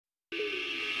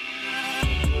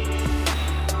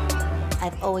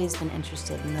I've always been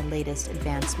interested in the latest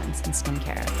advancements in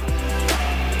skincare.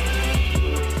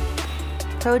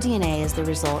 ProDNA is the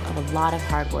result of a lot of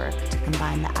hard work to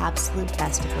combine the absolute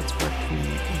best of what's worked for me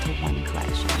into one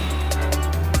collection.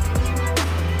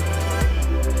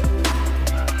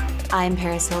 I'm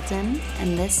Paris Hilton,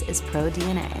 and this is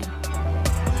ProDNA.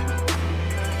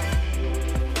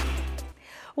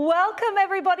 Welcome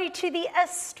everybody to the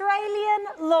Australian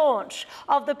launch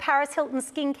of the Paris Hilton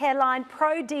skincare line,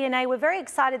 ProDNA. We're very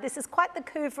excited. This is quite the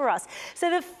coup for us.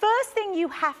 So the first thing you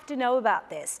have to know about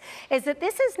this is that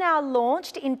this is now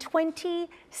launched in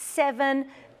 27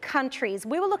 countries.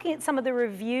 We were looking at some of the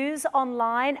reviews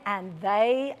online and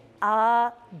they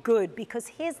are good, because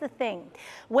here's the thing.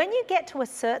 When you get to a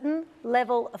certain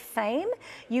level of fame,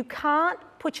 you can't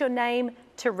put your name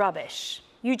to rubbish.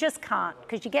 You just can't,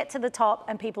 because you get to the top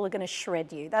and people are going to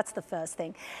shred you. That's the first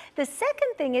thing. The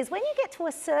second thing is when you get to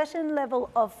a certain level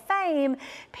of fame,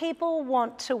 people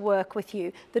want to work with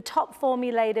you. The top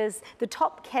formulators, the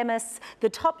top chemists, the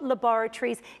top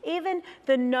laboratories, even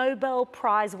the Nobel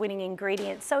Prize winning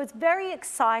ingredients. So it's very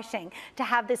exciting to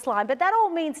have this line, but that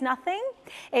all means nothing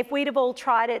if we'd have all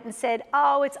tried it and said,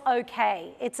 oh, it's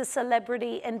okay. It's a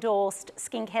celebrity endorsed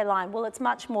skincare line. Well, it's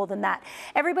much more than that.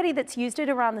 Everybody that's used it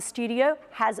around the studio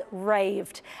has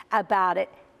raved about it.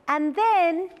 And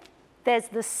then there's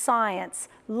the science,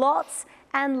 lots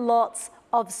and lots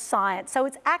of science. So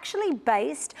it's actually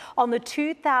based on the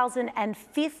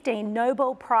 2015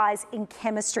 Nobel Prize in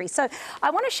Chemistry. So I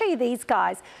want to show you these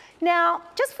guys. Now,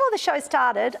 just before the show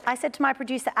started, I said to my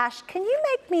producer, Ash, can you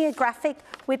make me a graphic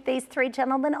with these three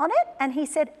gentlemen on it? And he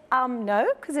said, no,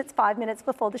 because it's 5 minutes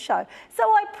before the show. So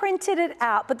I printed it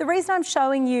out. But the reason I'm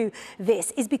showing you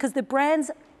this is because the brand's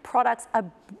products are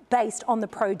based on the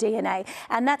ProDNA,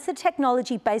 and that's the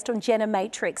technology based on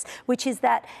Genomatrix, which is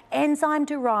that enzyme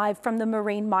derived from the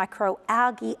marine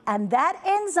microalgae, and that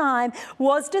enzyme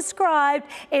was described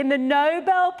in the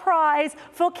Nobel Prize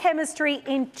for Chemistry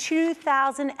in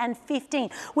 2015,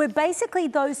 where basically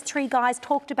those three guys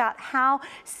talked about how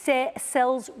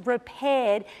cells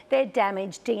repaired their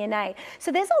damaged DNA.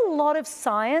 So there's a lot of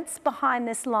science behind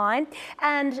this line,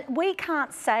 and we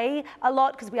can't say a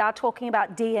lot because we are talking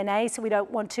about DNA, so we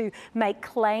don't want to make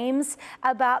claims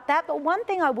about that. But one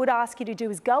thing I would ask you to do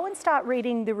is go and start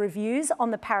reading the reviews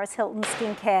on the Paris Hilton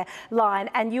skincare line,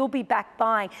 and you'll be back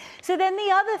buying. So then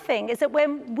the other thing is that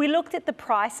when we looked at the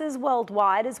prices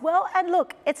worldwide as well, and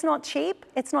look, it's not cheap.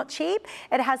 It's not cheap.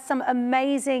 It has some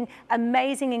amazing,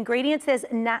 amazing ingredients. There's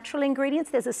natural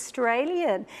ingredients. There's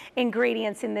Australian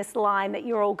ingredients in this line that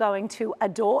you're all going to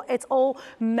adore. It's all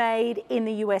made in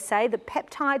the USA. The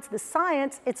peptides, the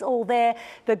science, it's all there.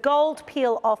 The gold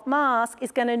peel-off mask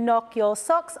is going to knock your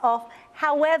socks off.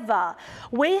 However,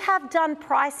 we have done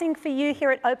pricing for you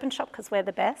here at Openshop because we're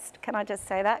the best. Can I just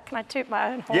say that? Can I toot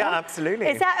my own horn? Yeah, absolutely.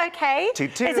 Is that okay?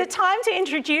 Toot, toot. Is it time to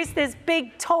introduce this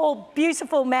big, tall,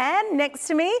 beautiful man next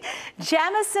to me?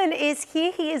 Jamison is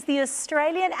here. He is the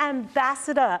Australian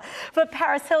ambassador for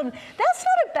Paris Hilton. That's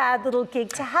not a bad little gig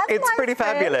to have. It's pretty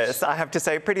friend. Fabulous. I have to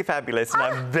say, pretty fabulous. And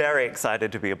I'm very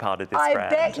excited to be a part of this brand. I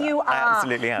bet you are. I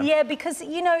absolutely am. Yeah, because,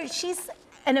 you know, she's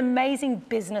an amazing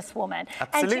businesswoman.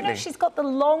 Absolutely. And you know, she's got the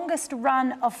longest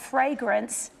run of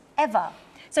fragrance ever.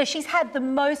 So she's had the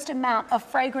most amount of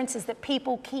fragrances that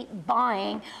people keep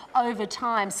buying over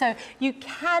time. So you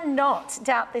cannot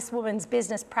doubt this woman's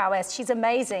business prowess. She's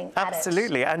amazing at it.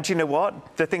 Absolutely. And you know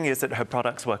what? The thing is that her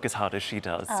products work as hard as she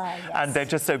does. Yes. And they're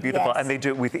just so beautiful. Yes. And they do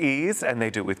it with ease, and they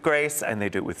do it with grace, and they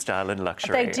do it with style and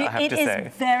luxury, They do. I have It to is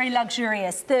say. very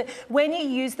luxurious. When you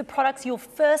use the products, you'll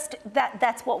first,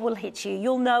 that's what will hit you.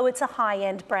 You'll know it's a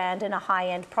high-end brand and a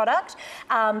high-end product.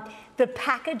 The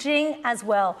packaging as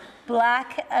well,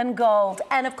 black and gold.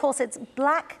 And of course, it's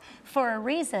black for a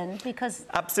reason, because...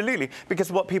 Absolutely,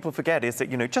 because what people forget is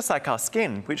that, you know, just like our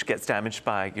skin, which gets damaged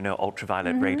by, you know,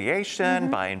 ultraviolet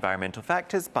radiation, by environmental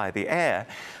factors, by the air,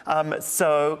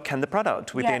 so can the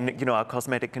product within, you know, our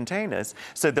cosmetic containers.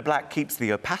 So the black keeps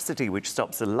the opacity, which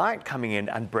stops the light coming in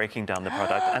and breaking down the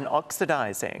product and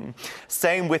oxidizing.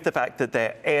 Same with the fact that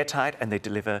they're airtight and they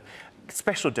deliver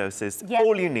special doses,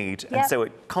 all you need, and so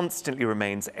it constantly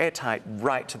remains airtight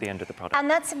right to the end of the product. And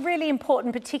that's really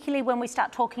important, particularly when we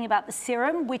start talking about the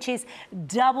serum, which is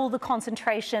double the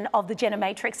concentration of the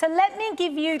Genomatrix. So let me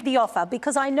give you the offer,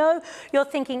 because I know you're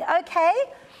thinking, okay,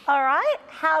 all right,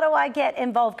 how do I get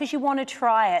involved? Because you want to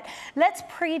try it. Let's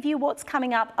preview what's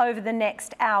coming up over the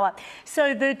next hour.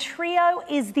 So the trio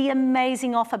is the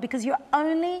amazing offer, because you're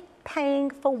only paying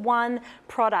for one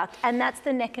product, and that's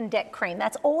the neck and deck cream.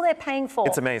 That's all they're paying for.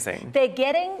 It's amazing. They're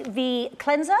getting the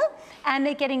cleanser and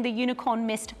they're getting the Unicorn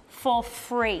Mist for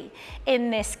free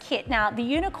in this kit. Now, the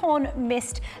Unicorn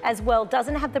Mist as well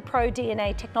doesn't have the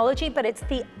ProDNA technology, but it's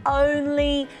the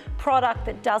only product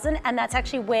that doesn't, and that's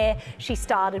actually where she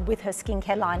started with her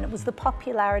skincare line. It was the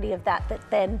popularity of that that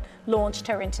then launched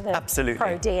her into the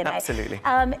ProDNA. Absolutely.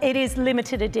 It is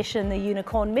limited edition, the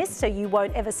Unicorn Mist, so you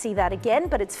won't ever see that again,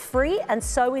 but it's free, and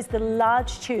so is the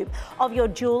large tube of your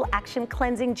dual action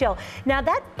cleansing gel. Now,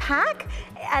 that pack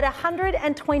at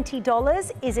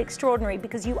 $120 is extraordinary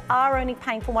because you are only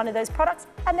paying for one of those products,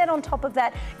 and then on top of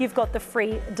that, you've got the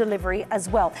free delivery as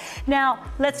well. Now,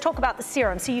 let's talk about the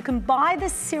serum. So you can buy the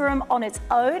serum on its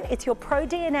own. It's your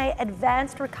ProDNA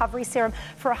Advanced Recovery Serum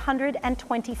for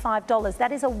 $125.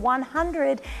 That is a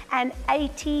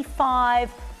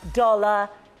 $185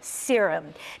 serum.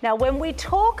 Now, when we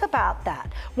talk about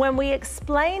that, when we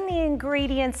explain the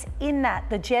ingredients in that,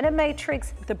 the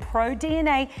Genematrix, the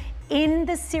ProDNA in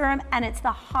the serum, and it's the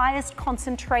highest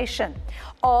concentration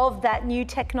of that new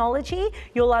technology,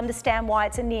 you'll understand why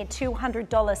it's a near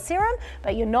 $200 serum,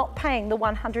 but you're not paying the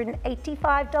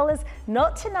 $185,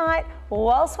 not tonight,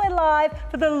 whilst we're live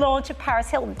for the launch of Paris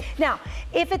Hilton. Now,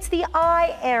 if it's the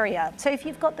eye area, so if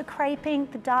you've got the creping,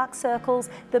 the dark circles,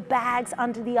 the bags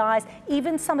under the eyes,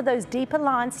 even some of those deeper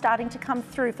lines starting to come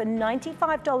through, for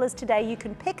 $95 today, you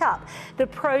can pick up the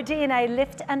ProDNA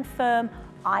Lift and Firm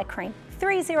Eye Cream.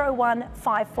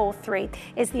 301543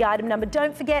 is the item number.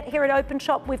 Don't forget, here at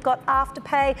Openshop, we've got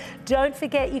Afterpay. Don't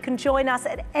forget, you can join us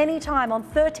at any time on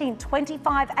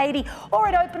 132580 or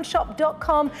at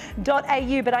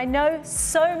openshop.com.au. But I know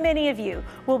so many of you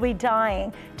will be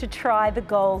dying to try the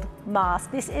gold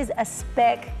mask. This is a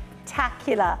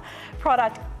spectacular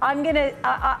product.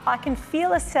 I can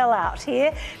feel a sellout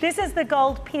here. This is the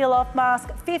gold peel-off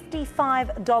mask,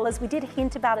 $55. We did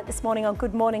hint about it this morning on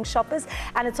Good Morning Shoppers,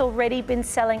 and it's already been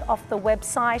selling off the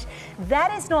website.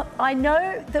 That is not, I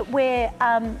know that we're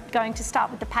going to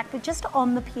start with the pack, but just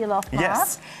on the peel-off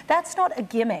mask, that's not a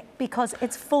gimmick because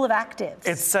it's full of actives.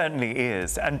 It certainly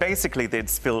is, and basically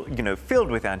it's filled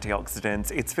with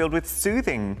antioxidants. It's filled with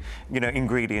soothing,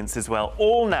 ingredients as well,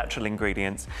 all natural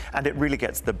ingredients, and it really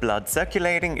gets the blood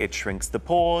circulating. It shrinks the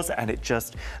pores, and it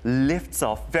just lifts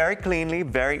off very cleanly,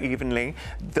 very evenly.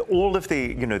 All of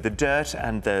the, the dirt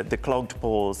and the clogged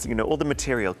pores, all the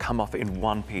material come off in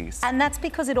one piece. And that's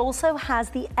because it also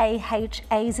has the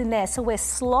AHAs in there. So we're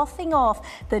sloughing off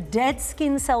the dead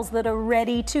skin cells that are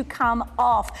ready to come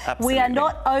off. Absolutely. We are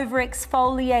not over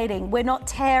exfoliating. We're not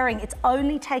tearing. It's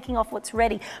only taking off what's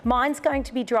ready. Mine's going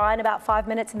to be dry in about 5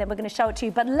 minutes, and then we're going to show it to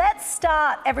you. But let's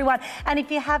start, everyone. And if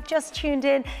you have just tuned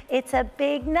in, it's a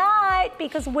big night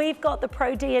because we've got the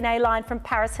ProDNA line from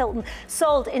Paris Hilton,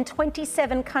 sold in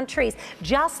 27 countries,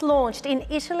 just launched in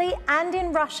Italy and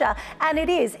in Russia, and it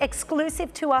is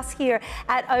exclusive to us here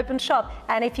at Openshop.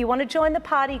 And if you want to join the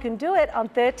party, you can do it on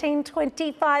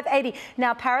 132580.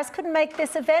 Now, Paris couldn't make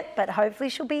this event, but hopefully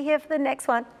she'll be here for the next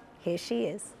one. Here she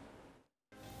is.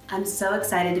 I'm so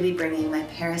excited to be bringing my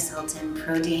Paris Hilton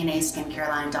ProDNA skincare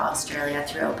line to Australia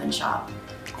through Openshop.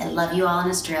 I love you all in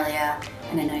Australia,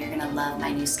 and I know you're gonna love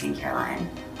my new skincare line.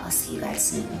 I'll see you guys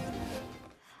soon.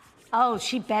 Oh,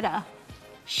 she better.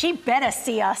 She better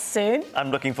see us soon.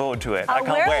 I'm looking forward to it. I can't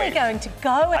where wait. are we going to go?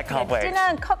 I can't wait. Dinner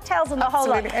and cocktails and the whole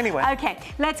lot. Anyway. Okay,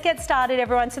 let's get started,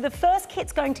 everyone. So the first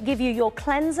kit's going to give you your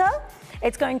cleanser.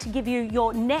 It's going to give you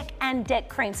your neck and deck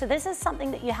cream. So this is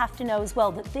something that you have to know as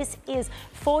well, that this is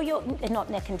for your, not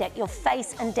neck and deck, your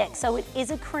face and deck. So it is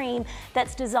a cream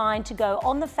that's designed to go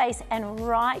on the face and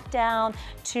right down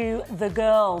to the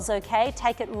girls, okay?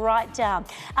 Take it right down.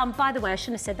 By the way, I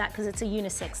shouldn't have said that because it's a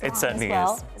unisex line it certainly as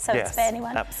well. is. So yes, it's for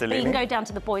anyone. absolutely. But you can go down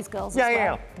to the boys, girls as well.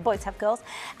 Yeah. The boys have girls.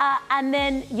 And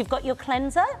then you've got your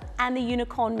cleanser and the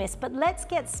Unicorn Mist. But let's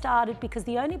get started because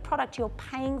the only product you're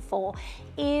paying for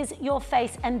is your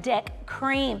face and deck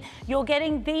cream. You're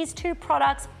getting these two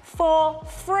products for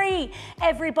free,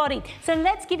 everybody. So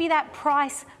let's give you that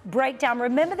price breakdown.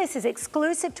 Remember, this is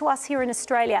exclusive to us here in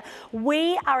Australia.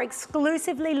 We are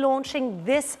exclusively launching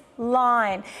this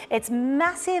line. It's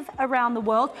massive around the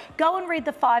world. Go and read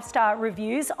the 5-star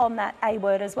reviews on that A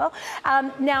word as well.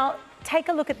 Now, take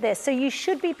a look at this. So you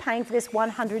should be paying for this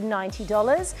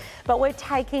 $190, but we're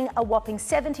taking a whopping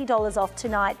 $70 off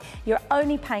tonight. You're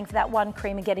only paying for that one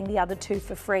cream and getting the other two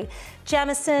for free.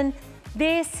 Jamison,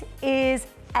 this is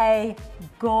a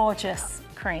gorgeous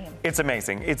cream. It's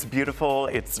amazing. It's beautiful,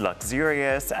 it's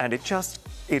luxurious, and it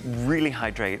it really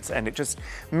hydrates and it just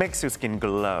makes your skin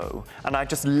glow. And I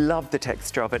just love the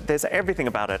texture of it. There's everything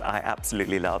about it I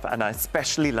absolutely love, and I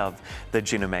especially love the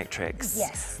genomatrix.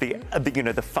 Yes. The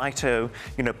phyto,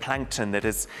 plankton that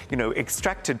is,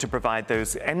 extracted to provide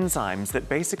those enzymes that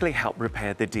basically help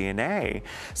repair the DNA.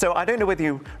 So I don't know whether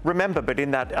you remember, but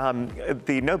in that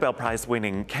the Nobel Prize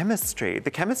winning chemistry,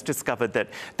 the chemist discovered that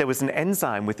there was an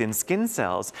enzyme within skin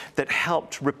cells that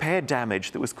helped repair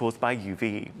damage that was caused by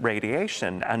UV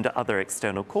radiation and other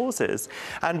external causes.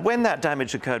 And when that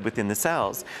damage occurred within the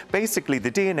cells, basically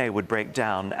the DNA would break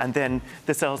down and then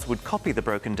the cells would copy the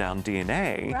broken down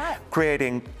DNA,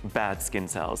 creating bad skin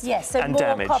cells. Yes, so and more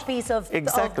damage. Copies of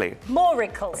Exactly. Of more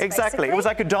wrinkles. Exactly. Basically. It was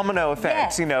like a domino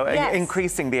effect, Yes.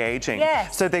 increasing the aging.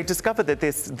 Yes. So they discovered that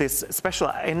this special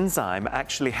enzyme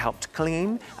actually helped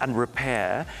clean and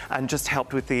repair and just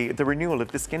helped with the renewal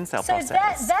of the skin cell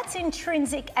process. So that's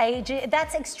intrinsic aging,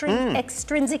 that's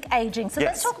extrinsic aging. So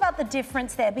let's talk about the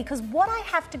difference there, because what I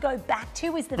have to go back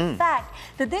to is the fact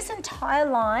that this entire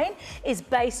line is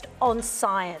based on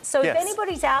science. So if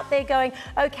anybody's out there going,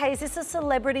 okay, is this a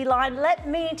celebrity line? Let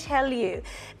me tell you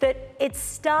that it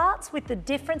starts with the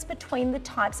difference between the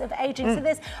types of aging. So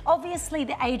there's obviously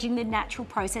the aging, the natural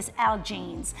process, our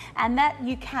genes, and that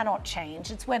you cannot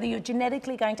change. It's whether you're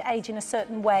genetically going to age in a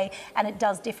certain way, and it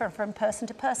does differ from person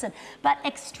to person. But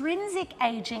extrinsic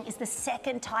aging is the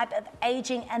second type of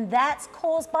aging, and that's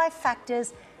caused by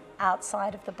factors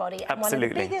outside of the body. And one of the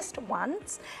biggest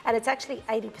ones, and it's actually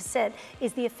 80%,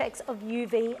 is the effects of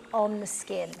UV on the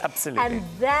skin. Absolutely. And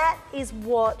that is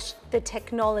what the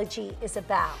technology is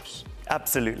about.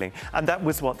 Absolutely. And that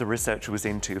was what the research was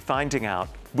into, finding out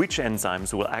which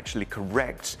enzymes will actually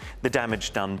correct the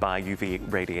damage done by UV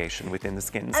radiation within the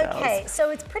skin cells. Okay, so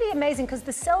it's pretty amazing because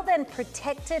the cell then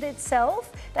protected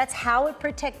itself. That's how it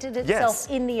protected itself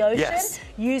in the ocean,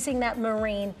 using that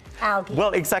marine algae.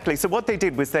 Well, exactly. So what they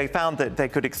did was they found that they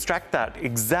could extract that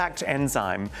exact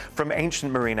enzyme from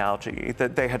ancient marine algae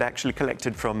that they had actually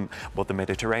collected from, well, the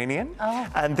Mediterranean.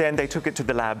 And then they took it to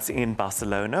the labs in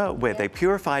Barcelona, where they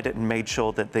purified it and made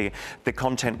sure that the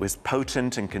content was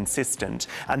potent and consistent.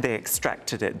 And they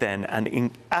extracted it then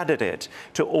and added it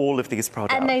to all of these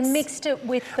products. And they mixed it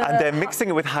with the... And they're mixing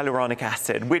it with hyaluronic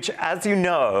acid, which, as you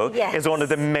know, is one of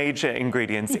the major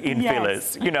ingredients in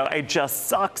fillers. It just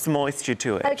sucks moisture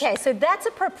to it. Okay, so that's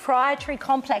a proprietary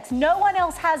complex. No one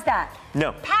else has that.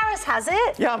 No. Paris has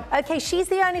it. Yeah. Okay, she's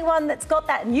the only one that's got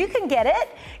that. And you can get it.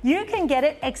 You can get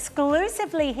it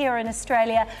exclusively here in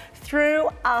Australia through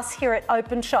us here at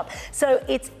Openshop. So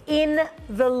it's in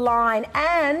the line,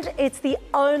 and it's the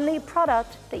only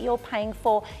product that you're paying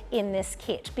for in this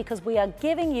kit, because we are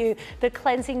giving you the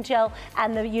cleansing gel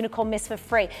and the Unicorn Mist for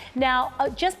free. Now,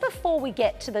 just before we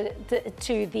get to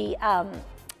the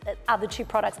other two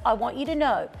products, I want you to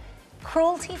know,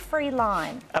 cruelty-free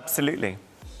line. Absolutely.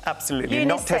 Absolutely. Unisex.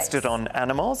 Not tested on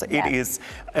animals. It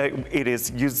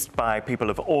is used by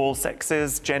people of all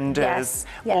sexes, genders,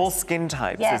 all skin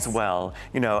types as well.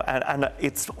 And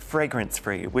it's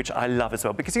fragrance-free, which I love as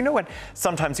well, because when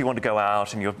sometimes you want to go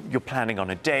out and you're planning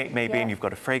on a date maybe, and you've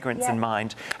got a fragrance in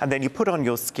mind, and then you put on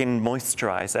your skin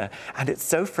moisturizer, and it's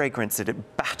so fragrant that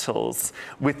it battles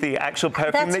with the actual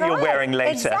perfume that you're wearing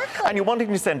later. And you're wanting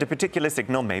to send a particular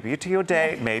signal, maybe to your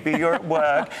date, maybe you're at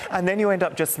work, and then you end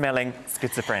up just smelling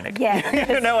schizophrenic.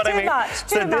 Yeah, you know what I mean?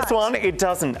 Too much. This one, it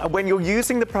doesn't. When you're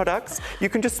using the products, you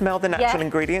can just smell the natural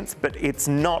ingredients, but it's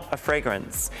not a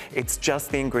fragrance. It's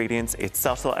just the ingredients. It's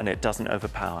subtle and it doesn't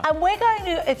overpower. And we're going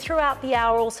to, throughout the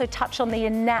hour, also touch on the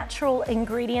natural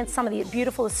ingredients, some of the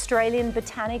beautiful Australian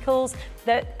botanicals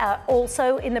that are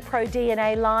also in the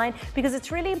ProDNA line, because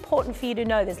it's really important for you to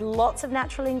know there's lots of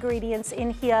natural ingredients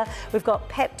in here. We've got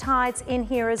peptides in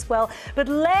here as well. But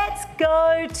let's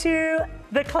go to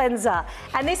the cleanser.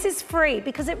 And this is free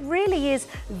because it really is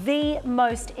the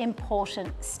most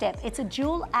important step. It's a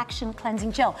dual action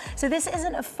cleansing gel. So this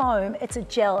isn't a foam, it's a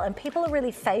gel, and people are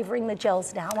really favoring the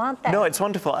gels now, aren't they? No, it's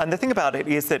wonderful. And the thing about it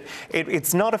is that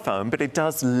it's not a foam, but it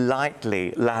does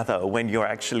lightly lather when you're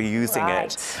actually using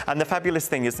it. And the fabulous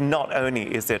thing is not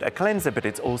only is it a cleanser, but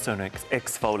it's also an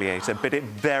exfoliator, but it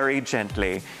very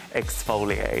gently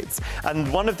exfoliates.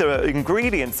 And one of the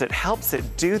ingredients that helps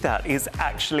it do that is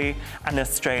actually an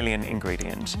Australian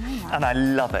ingredient, and I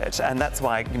love it. And that's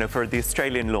why, you know, for the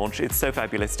Australian launch, it's so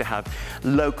fabulous to have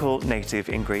local native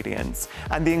ingredients.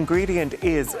 And the ingredient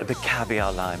is the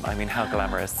caviar lime. I mean, how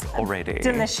glamorous already.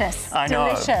 Delicious. I know.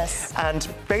 Delicious. And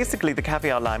basically, the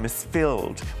caviar lime is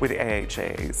filled with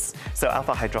AHAs, so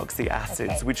alpha hydroxy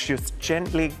acids, which just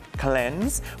gently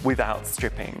cleanse without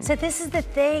stripping. So this is the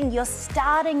thing, you're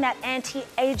starting that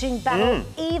anti-aging battle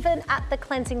even at the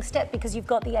cleansing step because you've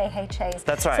got the AHAs.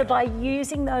 That's right. So by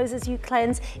using those as you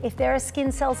cleanse, if there are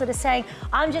skin cells that are saying,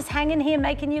 I'm just hanging here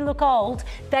making you look old,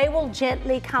 they will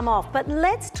gently come off. But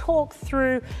let's talk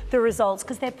through the results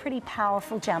because they're pretty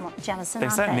powerful, Jamison, They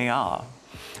aren't certainly they? are.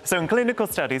 So in clinical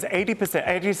studies,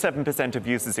 87% of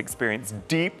users experience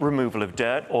deep removal of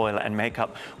dirt, oil and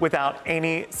makeup without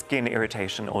any skin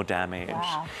irritation or damage.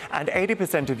 Wow. And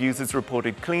 80% of users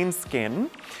reported clean skin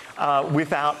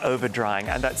without over drying,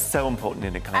 and that's so important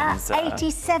in a cleanser.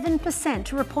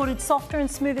 87% reported softer and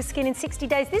smoother skin in 60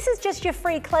 days. This is just your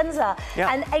free cleanser.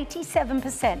 Yeah. And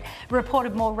 87%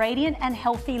 reported more radiant and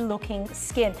healthy looking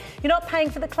skin. You're not paying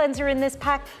for the cleanser in this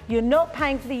pack. You're not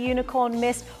paying for the unicorn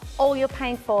mist. All you're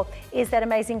paying for is that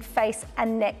amazing face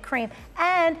and neck cream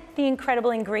and the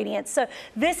incredible ingredients. So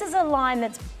this is a line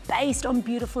that's based on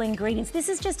beautiful ingredients. This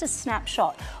is just a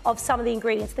snapshot of some of the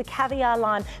ingredients. The caviar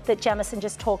lime that Jamison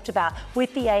just talked about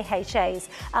with the AHAs.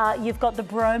 You've got the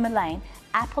bromelain,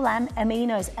 apple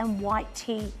aminos and white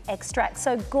tea extract.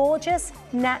 So gorgeous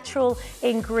natural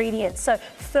ingredients. So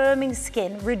firming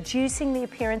skin, reducing the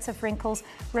appearance of wrinkles,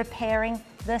 repairing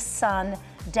the sun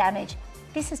damage.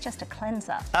 This is just a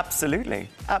cleanser. Absolutely,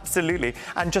 absolutely.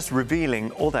 And just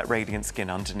revealing all that radiant skin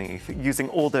underneath, using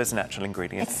all those natural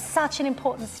ingredients. It's such an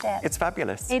important step. It's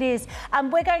fabulous. It is.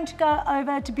 We're going to go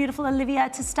over to beautiful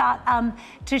Olivia to start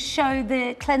to show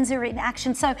the cleanser in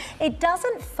action. So it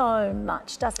doesn't foam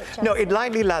much, does it, Jessica? No, it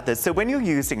lightly lathers. So when you're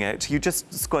using it, you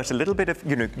just squirt a little bit of,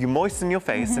 you moisten your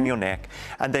face and your neck,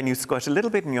 and then you squirt a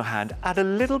little bit in your hand, add a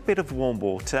little bit of warm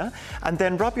water, and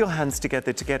then rub your hands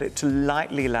together to get it to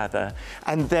lightly lather.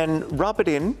 And then rub it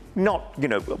in, not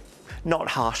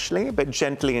harshly, but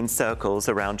gently in circles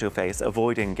around your face,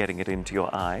 avoiding getting it into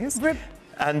your eyes.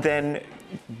 And then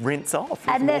rinse off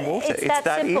with warm water. It's that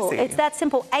simple. easy. It's that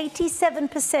simple.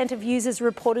 87% of users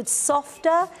reported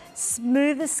softer,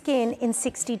 smoother skin in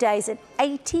 60 days. And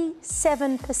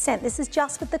 87%, this is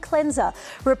just with the cleanser,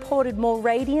 reported more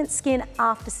radiant skin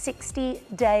after 60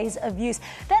 days of use.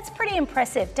 That's pretty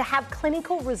impressive to have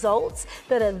clinical results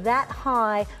that are that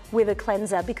high with a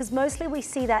cleanser, because mostly we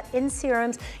see that in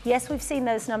serums. Yes, we've seen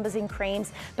those numbers in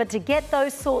creams, but to get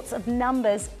those sorts of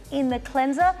numbers in the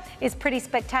cleanser is pretty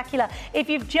spectacular. If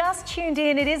you've just tuned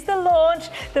in, it is the launch,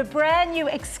 the brand new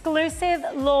exclusive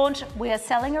launch. We are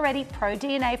selling already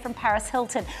ProDNA from Paris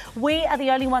Hilton. We are the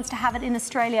only ones to have it in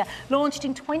Australia, launched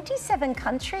in 27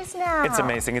 countries now. It's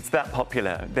amazing. It's that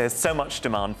popular. There's so much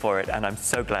demand for it, and I'm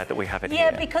so glad that we have it here.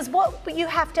 Yeah, because what you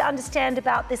have to understand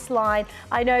about this line,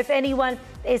 I know if anyone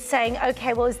is saying,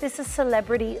 okay, well, is this a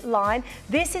celebrity line?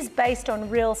 This is based on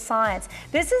real science.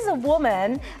 This is a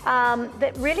woman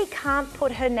that really can't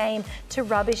put her name to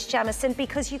rubbish, Jamison,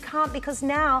 because you can't, because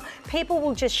now people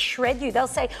will just shred you. They'll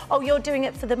say, oh, you're doing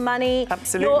it for the money.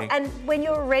 Absolutely. And when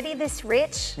you're already this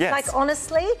rich, yes. like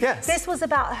honestly, yes. this was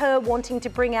about her wanting to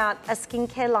bring out a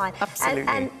skincare line. Absolutely.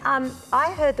 And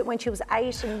I heard that when she was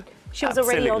 8 and she was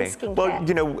already on skincare. Well,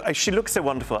 you know, she looks so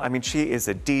wonderful. I mean, she is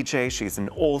a DJ, she's an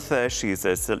author, she's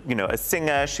a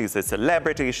singer, she's a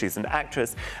celebrity, she's an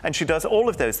actress, and she does all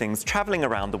of those things, traveling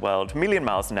around the world, a million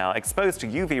miles an hour, exposed to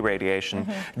UV radiation,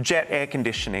 jet air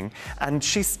conditioning, and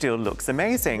she still looks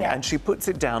amazing. Yeah. And she puts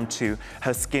it down to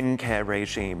her skincare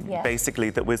regime, basically,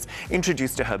 that was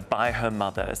introduced to her by her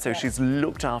mother. So she's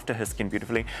looked after her skin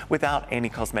beautifully without any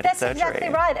cosmetic surgery. That's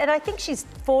exactly right. And I think she's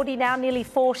 40 now, nearly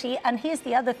 40. And here's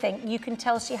the other thing. You can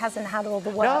tell she hasn't had all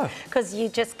the work because you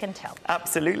just can tell.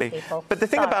 Absolutely. People. But the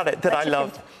thing about it that I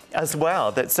love can as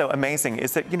well, that's so amazing,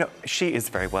 is that, you know, she is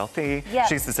very wealthy. Yeah.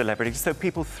 She's a celebrity, so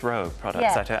people throw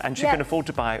products at her, and she can afford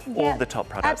to buy all the top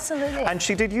products. Absolutely. And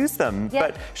she did use them,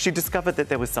 but she discovered that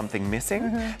there was something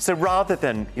missing. So rather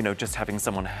than, you know, just having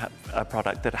someone have a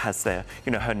product that has their,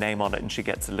 you know, her name on it and she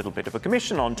gets a little bit of a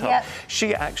commission on top,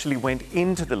 she actually went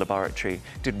into the laboratory,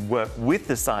 did work with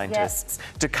the scientists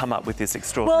to come up with this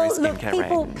extraordinary skincare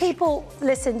range. People,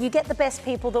 listen, you get the best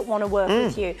people that want to work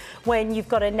with you when you've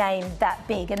got a name that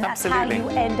big, and that's how you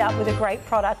end up with a great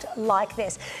product like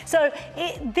this. So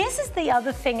this is the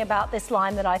other thing about this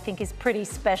line that I think is pretty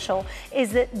special,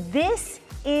 is that this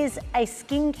is a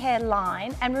skincare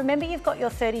line, and remember, you've got your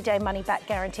 30-day money-back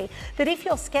guarantee, that if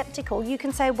you're skeptical, you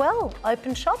can say, well,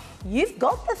 Openshop, you've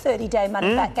got the 30-day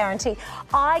money-back guarantee.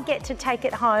 I get to take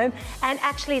it home, and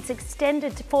actually it's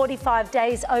extended to 45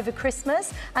 days over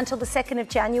Christmas until the 2nd of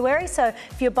January. So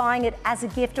if you're buying it as a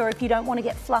gift, or if you don't want to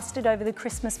get flustered over the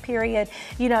Christmas period,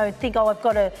 you know, think, oh, I've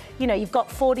got to, you know, you've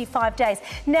got 45 days.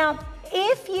 Now,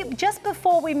 if you, just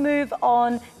before we move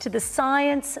on to the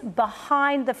science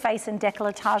behind the face and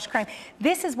décolletage cream,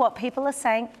 this is what people are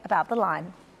saying about the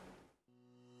line.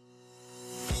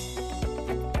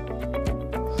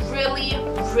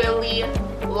 Really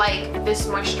like this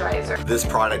moisturizer. This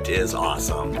product is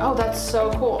awesome. Oh, that's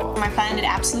so cool. I find it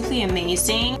absolutely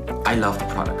amazing. I love the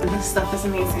product. This stuff is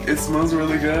amazing. It smells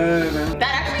really good. That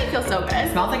actually feels so good.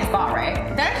 It smells like a spa,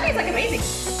 right? That actually is like amazing.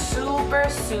 Super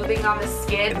soothing on the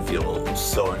skin. It feels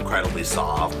so incredibly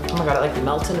soft. Oh my god, it like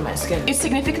melts into my skin. It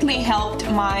significantly helped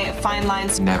my fine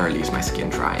lines. Never leaves my skin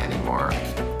dry anymore.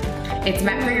 It's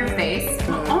meant for your face.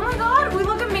 Oh my god, we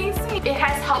look amazing. It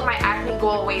has helped my acne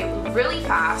go away really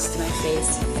fast. My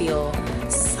face feel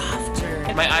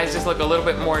softer. My eyes just look a little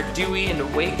bit more dewy and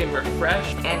awake and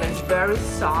refreshed. And it's very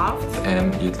soft.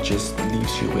 And it just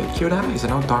leaves you with cute eyes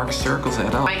and no dark circles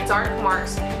at all. My dark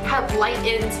marks have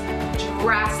lightened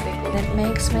drastically. It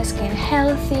makes my skin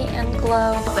healthy and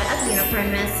glow. But as you know, for a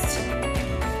mist,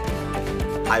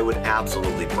 I would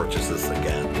absolutely purchase this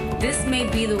again. This may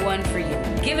be the one for you.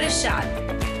 Give it a shot.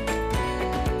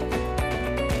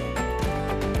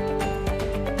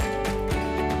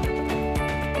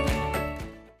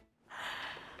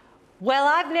 Well,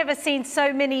 I've never seen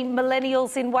so many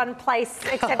millennials in one place,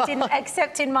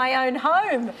 except in my own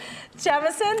home.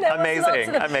 Jamison, there was lots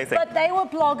of them. Amazing. But they were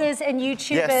bloggers and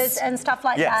YouTubers and stuff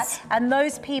like that. And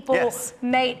those people,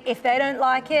 mate, if they don't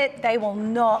like it, they will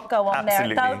not go on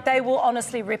there. They will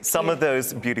honestly rip Some of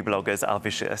those beauty bloggers are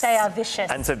vicious. They are vicious.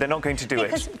 And so they're not going to do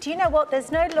because, it. do you know what?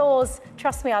 There's no laws,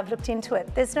 trust me, I've looked into it.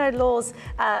 There's no laws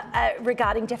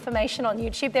regarding defamation on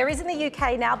YouTube. There is in the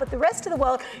UK now, but the rest of the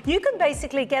world, you can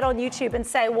basically get on YouTube and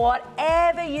say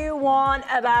whatever you want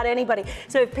about anybody.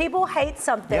 So if people hate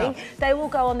something, they will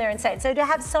go on there and say it. So to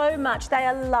have so much, they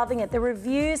are loving it. The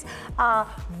reviews are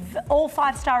all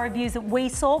 5-star reviews that we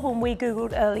saw when we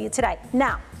Googled earlier today.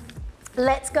 Now,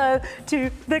 let's go to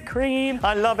the cream.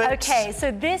 I love it. Okay, so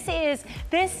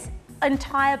this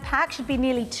entire pack should be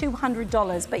nearly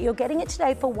 $200, but you're getting it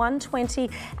today for $120,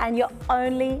 and you're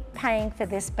only paying for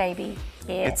this baby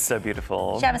here. It's so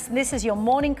beautiful. Jamison, this is your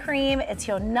morning cream, it's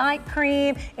your night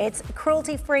cream, it's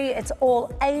cruelty-free, it's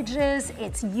all ages,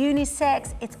 it's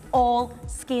unisex, it's all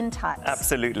skin types.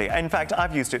 Absolutely. In fact,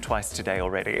 I've used it twice today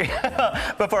already.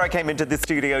 Before I came into the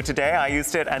studio today, I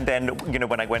used it, and then, you know,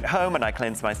 when I went home and I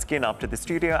cleansed my skin after the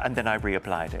studio, and then I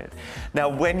reapplied it. Now,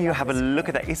 when you have a look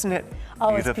at that, isn't it beautiful?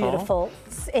 Oh, it's beautiful.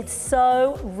 It's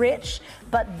so rich,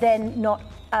 but then not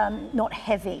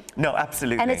heavy. No,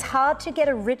 absolutely. And it's hard to get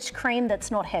a rich cream that's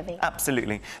not heavy.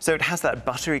 Absolutely. So it has that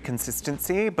buttery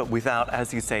consistency, but without,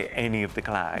 as you say, any of the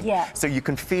glag. Yeah. So you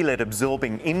can feel it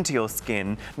absorbing into your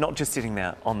skin, not just sitting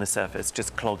there on the surface,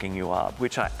 just clogging you up,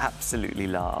 which I absolutely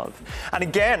love. And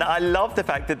again, I love the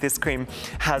fact that this cream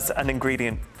has an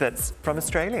ingredient that's from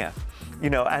Australia. You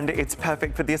know, and it's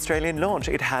perfect for the Australian launch.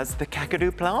 It has the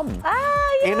Kakadu plum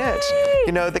in it.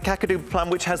 You know, the Kakadu plum,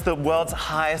 which has the world's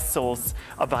highest source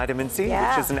of vitamin C,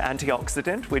 which is an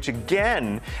antioxidant, which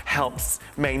again helps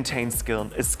maintain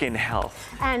skin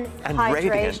health. And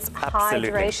radiance. Absolutely.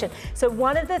 Hydration. So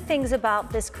one of the things about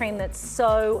this cream that's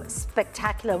so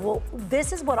spectacular, well,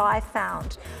 this is what I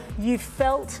found. You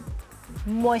felt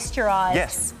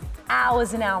moisturized.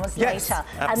 Hours and hours later.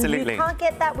 Absolutely. And you can't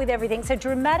get that with everything. So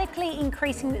dramatically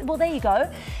increasing, well, there you go.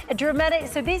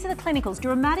 So these are the clinicals.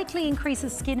 Dramatically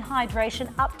increases skin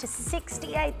hydration up to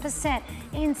 68%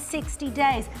 in 60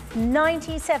 days.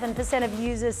 97% of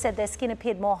users said their skin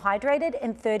appeared more hydrated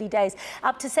in 30 days.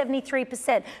 Up to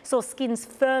 73% saw skin's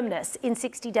firmness in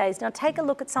 60 days. Now take a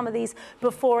look at some of these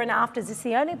before and afters. It's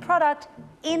the only product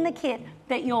in the kit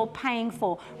that you're paying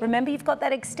for. Remember, you've got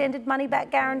that extended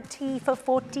money-back guarantee for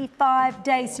 45 5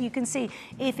 days, so you can see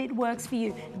if it works for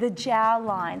you. The jowl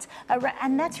lines,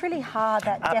 and that's really hard,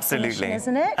 that definition,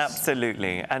 isn't it?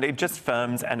 Absolutely, and it just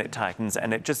firms and it tightens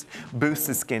and it just boosts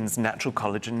the skin's natural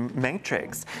collagen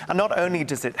matrix. And not only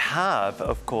does it have,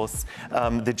 of course,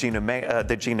 the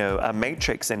Geno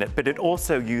matrix in it, but it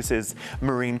also uses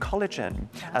marine collagen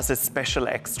as a special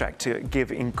extract to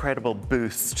give incredible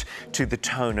boost to the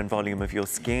tone and volume of your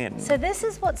skin. So this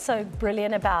is what's so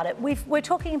brilliant about it. We're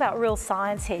talking about real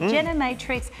science here. Geno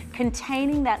matrix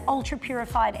containing that ultra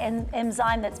purified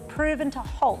enzyme that's proven to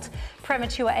halt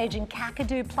premature aging.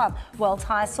 Kakadu plum, world's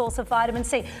highest source of vitamin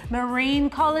C. Marine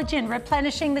collagen,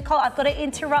 replenishing the collagen. I've got to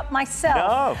interrupt myself.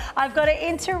 No. I've got to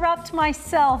interrupt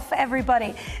myself,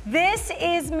 everybody. This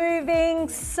is moving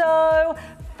so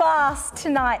fast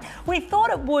tonight. We thought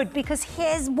it would, because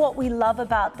here's what we love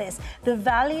about this. The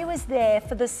value is there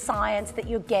for the science that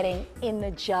you're getting in the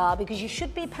jar, because you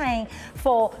should be paying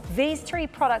for these 3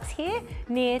 products here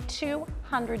near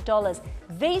 $200.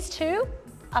 These 2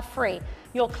 are free.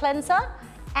 Your cleanser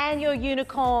and your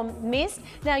unicorn mist.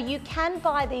 Now you can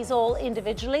buy these all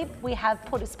individually. We have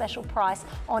put a special price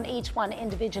on each one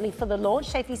individually for the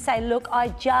launch. So if you say, look, I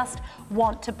just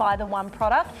want to buy the one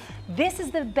product, this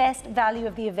is the best value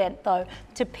of the event though,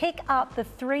 to pick up the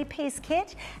 3-piece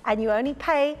kit, and you only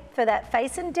pay for that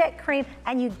face and deck cream,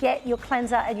 and you get your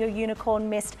cleanser and your unicorn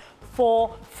mist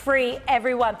for free,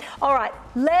 everyone. All right,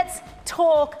 let's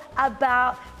talk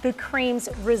about the cream's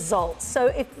results. So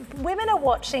if women are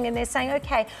watching and they're saying,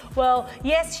 okay, well,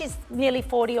 yes, she's nearly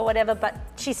 40 or whatever, but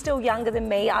she's still younger than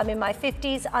me. I'm in my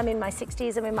 50s, I'm in my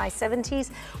 60s, I'm in my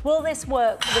 70s. Will this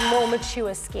work for the more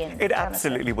mature skin? It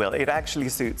absolutely will. It actually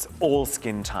suits all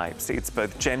skin types. It's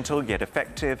both gentle yet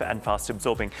effective and fast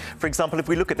absorbing. For example, if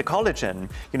we look at the collagen,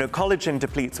 you know, collagen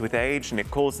depletes with age and it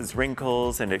causes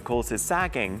wrinkles and it causes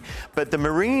sagging. But the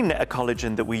marine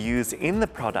collagen that we use in the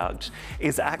product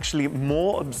is actually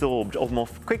more absorbed, or more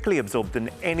quickly absorbed, than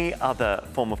any other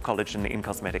form of collagen in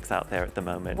cosmetics out there at the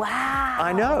moment. Wow.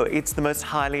 I know, it's the most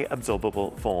highly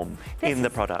absorbable form in the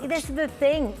product. This is the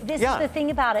thing. This is the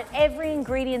thing about it. Every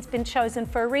ingredient's been chosen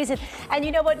for a reason. And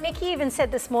you know what, Nikki even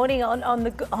said this morning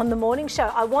on the morning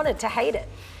show, I wanted to hate it.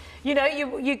 You know,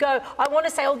 you go, I want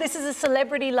to say, oh, this is a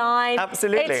celebrity line.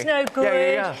 Absolutely. It's no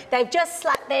good. Yeah. They've just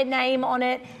slapped their name on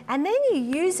it. And then you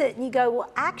use it and you go,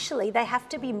 well, actually, they have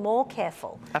to be more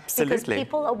careful. Absolutely. Because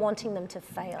people are wanting them to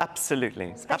fail.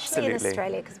 Absolutely. Especially in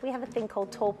Australia, because we have a thing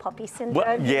called tall poppy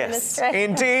syndrome in Australia.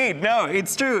 Indeed. No,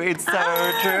 it's true. It's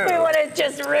so true. We want to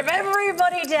just rip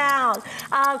everybody down.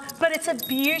 But it's a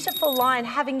beautiful line.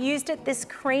 Having used it, this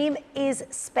cream is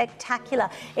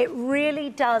spectacular. It really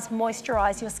does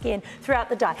moisturize your skin throughout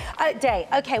the day.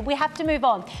 Okay, we have to move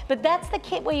on. But that's the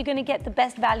kit where you're going to get the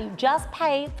best value. Just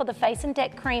pay for the face and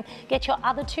deck cream. Get your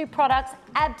other 2 products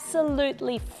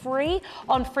absolutely free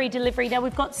on free delivery. Now,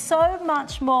 we've got so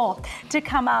much more to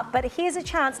come up, but here's a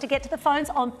chance to get to the phones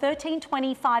on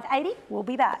 132580. We'll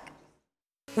be back.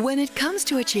 When it comes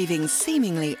to achieving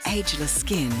seemingly ageless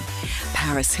skin,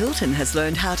 Paris Hilton has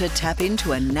learned how to tap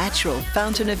into a natural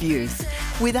fountain of youth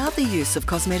without the use of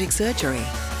cosmetic surgery.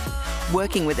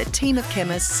 Working with a team of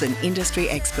chemists and industry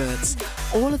experts,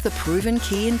 all of the proven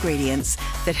key ingredients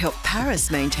that help Paris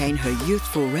maintain her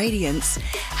youthful radiance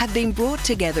have been brought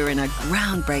together in a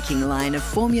groundbreaking line of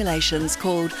formulations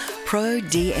called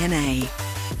ProDNA.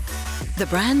 The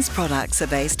brand's products are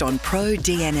based on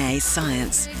ProDNA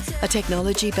science, a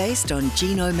technology based on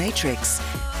Geno matrix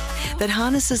that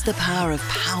harnesses the power of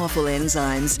powerful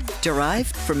enzymes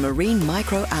derived from marine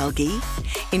microalgae,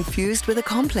 infused with a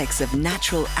complex of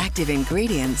natural active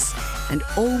ingredients, and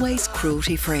always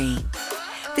cruelty-free.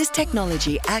 This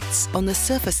technology acts on the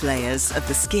surface layers of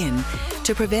the skin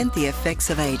to prevent the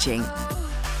effects of aging.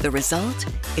 The result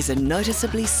is a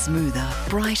noticeably smoother,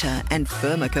 brighter and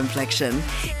firmer complexion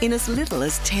in as little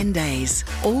as 10 days.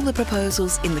 All the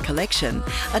proposals in the collection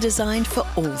are designed for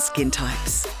all skin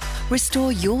types.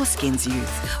 Restore your skin's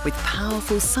youth with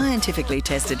powerful, scientifically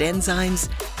tested enzymes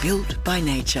built by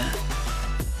nature.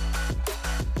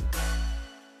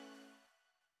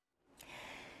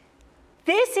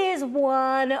 This is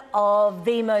one of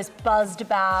the most buzzed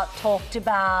about, talked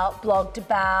about, blogged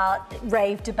about,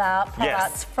 raved about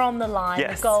products from the line,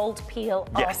 the Gold Peel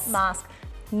Off Mask.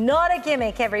 Not a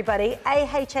gimmick, everybody.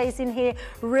 AHA's in here,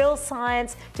 real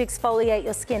science to exfoliate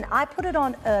your skin. I put it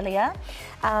on earlier,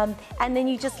 and then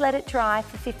you just let it dry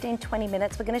for 15, 20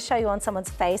 minutes. We're gonna show you on someone's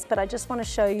face, but I just wanna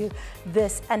show you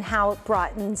this and how it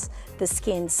brightens the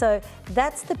skin. So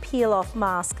that's the peel off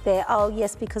mask there. Oh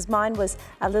yes, because mine was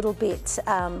a little bit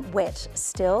wet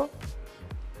still.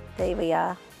 There we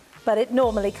are. But it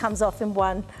normally comes off in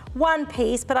one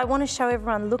piece, but I wanna show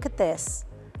everyone, look at this.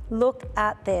 Look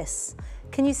at this.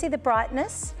 Can you see the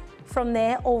brightness from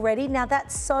there already? Now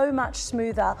that's so much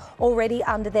smoother already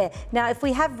under there. Now if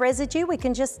we have residue, we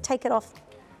can just take it off.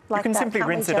 Like you can simply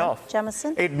rinse it off.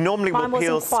 Jamison? It normally will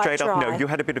peel straight off. No, you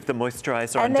had a bit of the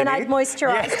moisturiser underneath. And then I'd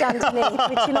moisturised underneath,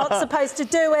 which you're not supposed to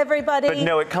do, everybody. But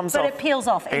no, it comes off. But it peels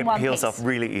off in one piece. It peels off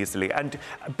really easily. And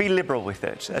be liberal with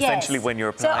it, essentially, when you're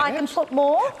applying it. So I can put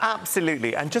more?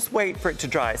 Absolutely. And just wait for it to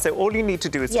dry. So all you need to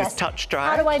do is just touch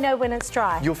dry. How do I know when it's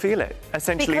dry? You'll feel it.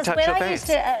 Essentially, touch your face. Because when I used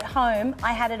it at home,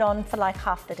 I had it on for like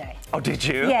half the day. Oh, did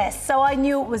you? Yes. So I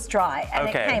knew it was dry and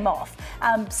it came off.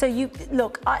 So you,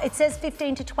 look, it says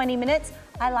 15 to 20 minutes.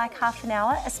 I like half an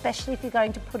hour, especially if you're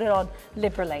going to put it on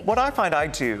liberally. What I find I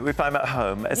do if I'm at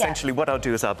home, essentially what I'll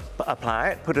do is I'll apply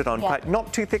it, put it on quite,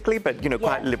 not too thickly, but, you know,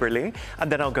 quite liberally,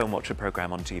 and then I'll go and watch a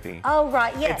program on TV. Oh,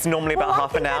 right, yeah. It's normally about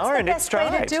half an hour and it's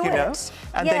dried, you know?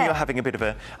 And then you're having a bit of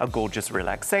a gorgeous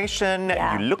relaxation,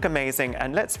 you look amazing,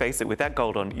 and let's face it, with that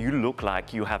gold on, you look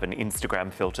like you have an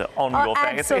Instagram filter on your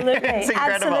face. Absolutely, It's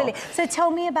incredible. absolutely. So tell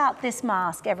me about this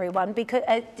mask, everyone, because,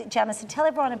 Jamison, tell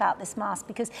everyone about this mask,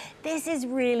 because this is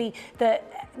really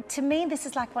to me, this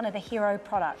is like one of the hero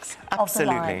products of the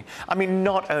line. Absolutely. I mean,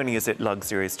 not only is it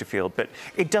luxurious to feel, but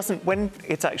it doesn't, when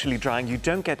it's actually drying, you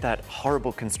don't get that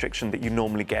horrible constriction that you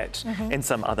normally get in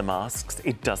some other masks.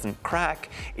 It doesn't crack,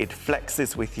 it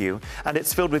flexes with you, and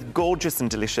it's filled with gorgeous and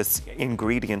delicious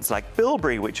ingredients like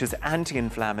bilberry, which is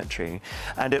anti-inflammatory,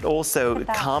 and it also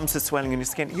calms the swelling in your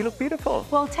skin. You look beautiful.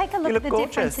 Well, take a look at the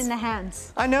difference in the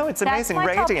hands. I know, it's amazing, That's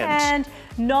my radiant. Top hand,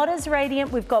 not as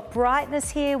radiant. We've got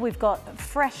brightness here, we've got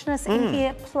freshness in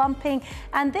here, plumping.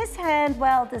 And this hand,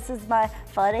 well, this is my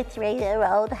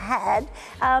 43-year-old hand,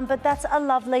 but that's a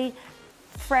lovely,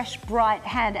 fresh, bright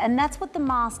hand. And that's what the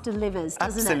mask delivers,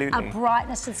 doesn't it? A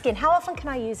brightness to the skin. How often can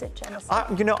I use it,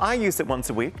 Jamison? You know, I use it once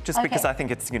a week, just because I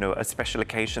think it's, you know, a special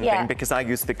occasion thing, because I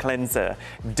use the cleanser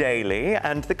daily,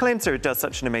 and the cleanser does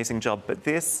such an amazing job, but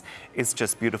this is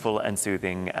just beautiful and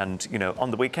soothing, and, you know,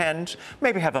 on the weekend,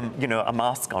 maybe have a, you know, a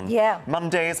mask on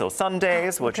Mondays or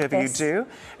Sundays, whichever you do.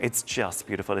 It's just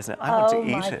beautiful, isn't it? I want to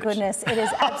eat it. Oh my goodness, it is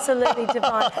absolutely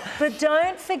divine. But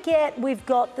don't forget, we've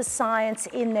got the science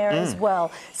in there as well.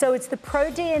 So it's the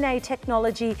ProDNA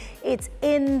technology, it's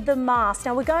in the mask.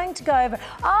 Now we're going to go over,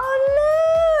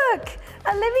 oh look,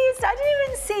 Olivia, I didn't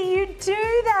even see you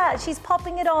do that. She's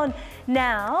popping it on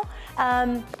now.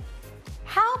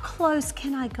 How close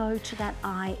can I go to that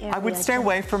eye area? I would stay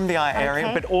away from the eye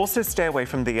area, but also stay away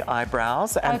from the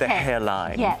eyebrows and the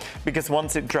hairline. Because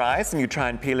once it dries and you try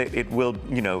and peel it, it will,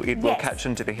 you know, it will catch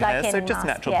into the hair. So just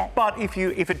natural. But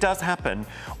if it does happen,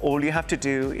 all you have to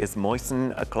do is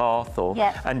moisten a cloth or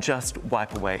and just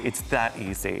wipe away. It's that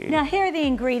easy. Now here are the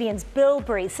ingredients.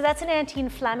 Bilberry, so that's an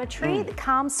anti-inflammatory that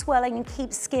calms swelling and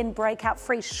keeps skin breakout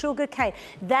free. Sugarcane,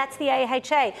 that's the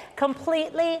AHA.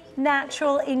 Completely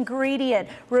natural ingredient.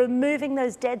 Removing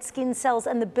those dead skin cells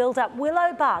and the build-up.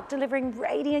 Willow bark, delivering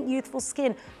radiant, youthful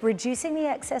skin, reducing the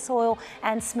excess oil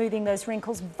and smoothing those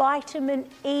wrinkles. Vitamin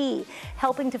E,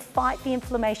 helping to fight the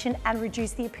inflammation and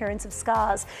reduce the appearance of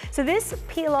scars. So this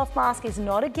peel-off mask is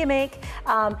not a gimmick,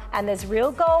 and there's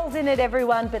real gold in it,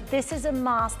 everyone, but this is a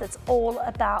mask that's all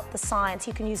about the science.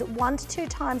 You can use it 1 to 2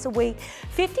 times a week.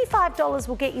 $55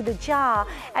 will get you the jar,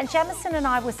 and Jamison and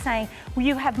I were saying, well,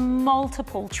 you have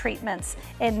multiple treatments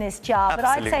in this jar. But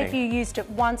I'd say if you used it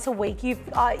once a week, you're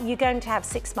going to have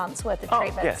 6 months worth of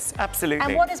treatments. Yes, absolutely.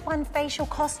 And what does one facial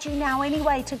cost you now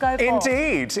anyway to go for?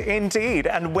 Indeed, indeed.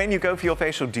 And when you go for your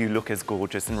facial, do you look as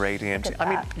gorgeous and radiant? I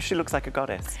mean, she looks like a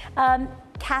goddess.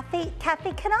 Kathy,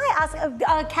 can I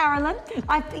ask, Carolyn,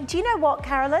 do you know what,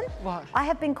 Carolyn? What? I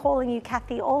have been calling you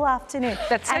Kathy all afternoon.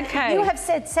 That's okay. You have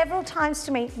said several times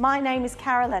to me, my name is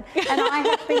Carolyn. And I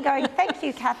have been going, thank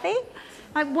you, Kathy.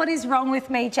 What is wrong with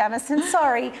me, Jamison?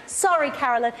 Sorry,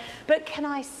 Carolyn. But can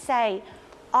I say,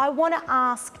 I want to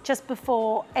ask just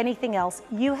before anything else,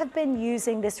 you have been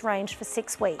using this range for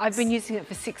 6 weeks. I've been using it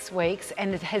for 6 weeks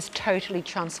and it has totally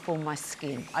transformed my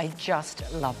skin. I just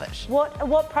love it.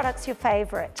 What product's your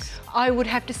favourite? I would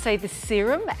have to say the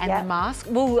serum and the mask.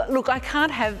 Well, look, I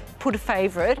can't put a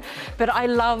favourite, but I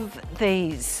love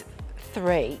these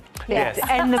 3. Yes.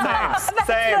 And the mask.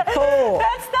 Same. 4.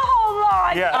 That's the whole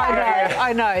line. Yeah.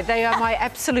 I know. They are my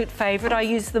absolute favourite. I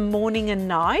use them morning and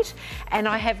night, and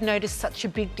I have noticed such a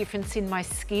big difference in my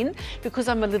skin because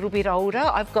I'm a little bit older.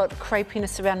 I've got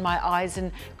crepiness around my eyes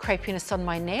and crepiness on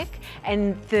my neck,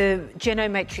 and the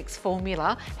Genomatrix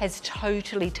formula has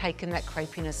totally taken that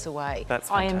crepiness away. That's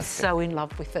fantastic. I am so in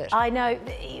love with it. I know.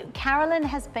 Carolyn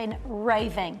has been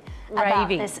raving about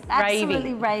this.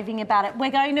 Absolutely raving about it.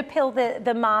 We're going to peel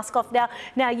the mask off now.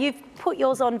 Now, you've put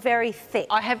yours on very thick.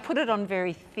 I have put it on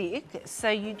very thick, so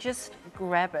you just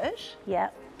grab it. Yeah.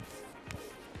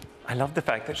 I love the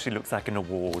fact that she looks like an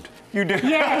award. You do.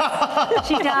 Yes,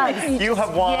 she does. You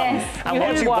have won. Yes, and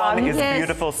what you won is yes.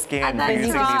 beautiful skin And that's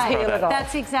using right. these products.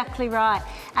 That's exactly right.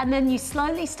 And then you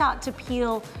slowly start to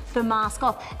peel the mask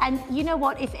off. And you know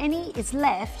what? If any is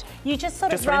left, you just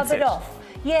sort of rub it off.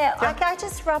 Yeah, I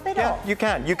just rub it off. You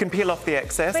can. You can peel off the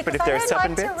excess, Because but if there are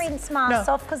stubborn bits... I don't like to rinse masks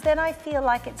off because then I feel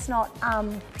like it's not...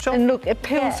 Sure. And look, it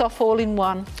peels off all in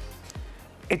one.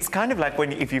 It's kind of like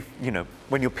when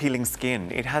when you're peeling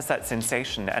skin, it has that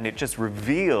sensation and it just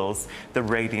reveals the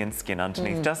radiant skin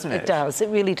underneath, doesn't it? It does, it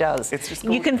really does. It's just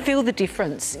you can feel the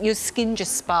difference. Your skin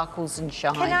just sparkles and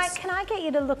shines. Can I get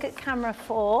you to look at camera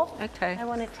 4? Okay. I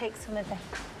want to take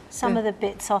some of the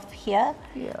bits off here.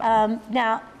 Yeah.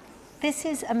 Now, this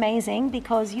is amazing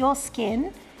because your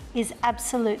skin is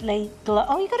absolutely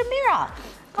Oh, you got a mirror.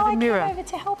 Got a mirror. I came over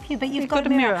to help you, but you've got a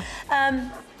mirror.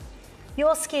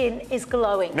 Your skin is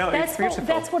glowing. No, it's beautiful.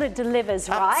 That's what it delivers,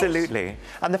 right? Absolutely.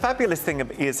 And the fabulous thing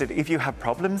is that if you have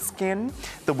problem skin,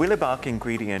 the willow bark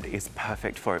ingredient is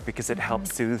perfect for it because it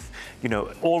helps soothe,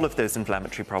 all of those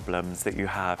inflammatory problems that you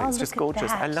have. It's just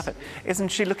gorgeous. I love it. Isn't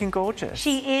she looking gorgeous?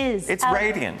 She is. It's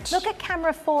radiant. Look at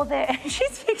camera 4 there.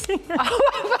 She's fixing it.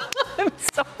 I'm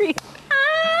sorry.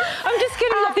 I'm just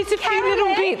getting up. There's a few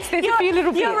little bits. There's a few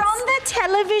little bits. You're on the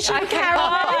television,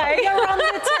 Caroline. You're on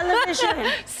the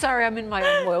television. Sorry, I'm in my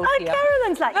own world here.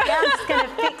 Caroline's like, yeah, I'm just going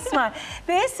to fix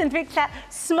this and fix that.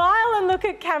 Smile and look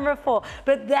at camera 4.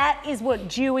 But that is what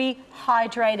dewy,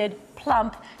 hydrated,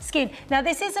 plump skin. Now,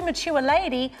 this is a mature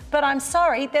lady, but I'm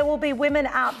sorry, there will be women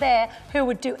out there who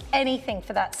would do anything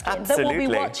for that skin. Absolutely. That will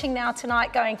be watching now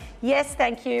tonight going, yes,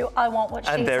 thank you, I want what she's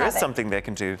having. And there is something they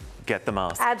can do. Get the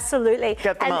mask. Absolutely.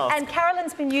 Get the mask. And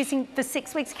Caroline's been using for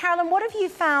 6 weeks. Caroline, what have you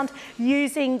found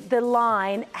using the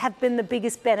line have been the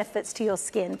biggest benefits to your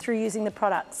skin through using the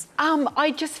products?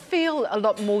 I just feel a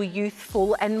lot more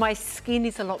youthful and my skin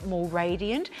is a lot more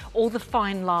radiant. All the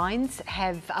fine lines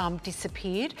have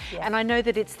disappeared. Yeah. And I know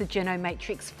that it's the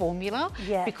Genomatrix formula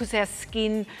because our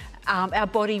skin our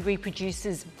body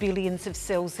reproduces billions of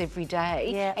cells every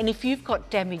day. Yeah. And if you've got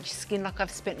damaged skin, like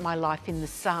I've spent my life in the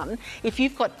sun, if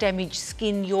you've got damaged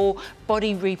skin, your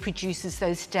body reproduces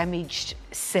those damaged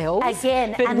cells.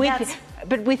 Again,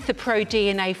 but with the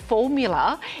ProDNA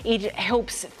formula, it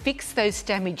helps fix those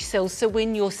damaged cells. So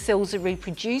when your cells are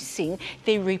reproducing,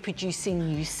 they're reproducing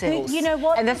new cells. You know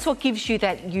what? And that's what gives you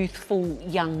that youthful,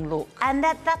 young look. And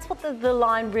that's what the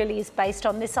line really is based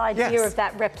on, this idea of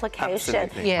that replication.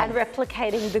 Absolutely. And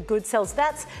replicating the good cells.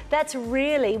 That's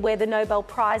really where the Nobel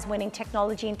Prize winning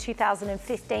technology in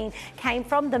 2015 came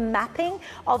from, the mapping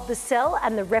of the cell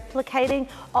and the replicating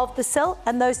of the cell.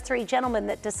 And those 3 gentlemen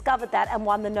that discovered that and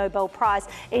won the Nobel Prize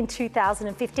in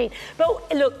 2015.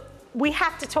 But look, we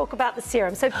have to talk about the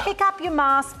serum. So pick up your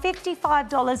mask,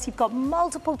 $55. You've got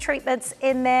multiple treatments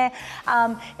in there.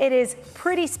 It is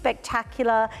pretty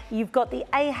spectacular. You've got the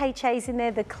AHAs in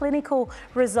there, the clinical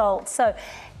results. So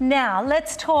now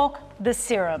let's talk the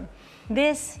serum.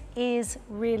 This is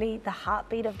really the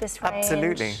heartbeat of this range.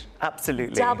 Absolutely,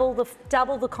 absolutely. Double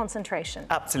the concentration.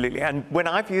 Absolutely, and when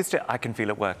I've used it, I can feel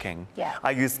it working. Yeah.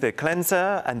 I use the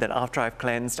cleanser, and then after I've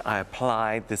cleansed, I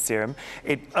apply the serum.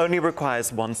 It only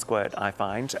requires 1 squirt, I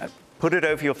find. Put it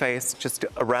over your face, just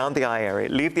around the eye area.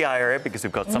 Leave the eye area because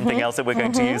we've got something else that we're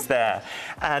going to use there.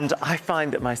 And I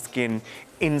find that my skin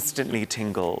instantly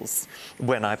tingles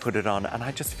when I put it on, and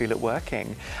I just feel it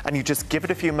working. And you just give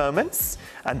it a few moments,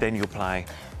 and then you apply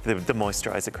the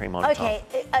moisturizer cream on top. Okay,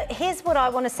 here's what I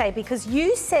want to say, because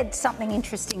you said something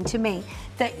interesting to me,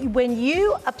 that when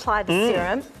you apply the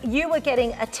serum, you were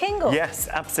getting a tingle. Yes,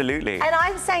 absolutely. And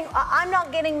I'm saying, I'm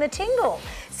not getting the tingle.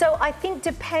 So I think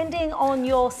depending on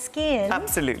your skin...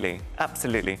 Absolutely,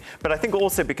 absolutely. But I think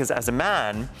also because as a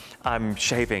man, I'm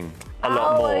shaving a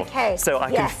lot more. Okay. So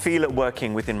I can feel it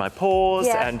working within my pores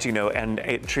and, and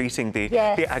it treating the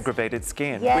aggravated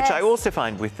skin, which I also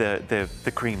find with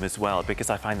the cream as well, because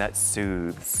I find that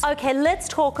soothes. Okay, let's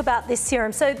talk about this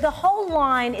serum. So the whole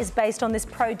line is based on this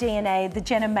ProDNA, the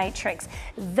Genomatrix.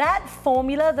 That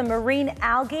formula, the marine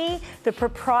algae, the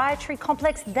proprietary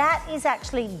complex, that is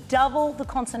actually double the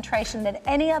concentration than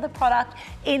any other product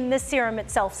in the serum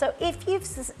itself. So if you're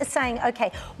saying,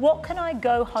 okay, what can I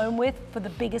go home with for the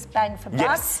biggest bang for buck?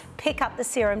 Yes. Pick up the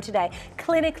serum today.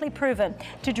 Clinically proven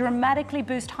to dramatically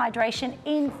boost hydration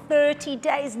in 30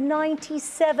 days.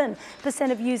 97%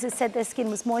 of users said their skin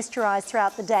was moisturized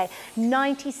throughout the day.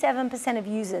 97% of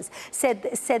users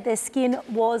said their skin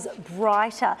was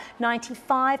brighter.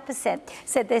 95%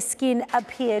 said their skin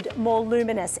appeared more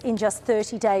luminous in just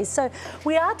 30 days. So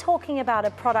we are talking about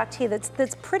a product here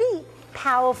that's pretty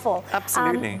powerful.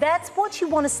 Absolutely. That's what you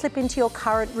want to slip into your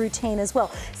current routine as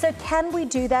well. So can we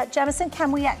do that, Jamison?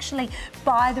 Can we actually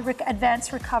buy the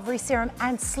Advanced Recovery Serum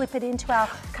and slip it into our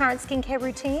current skincare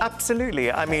routine?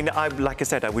 Absolutely. I mean, like I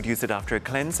said, I would use it after a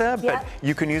cleanser, but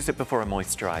you can use it before a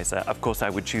moisturizer. Of course, I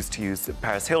would choose to use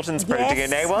Paris Hilton's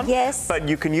ProDNA one, but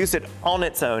you can use it on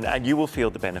its own and you will feel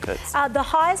the benefits. The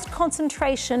highest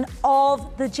concentration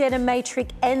of the Genomatrix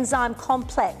enzyme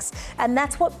complex, and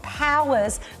that's what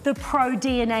powers the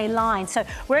ProDNA line. So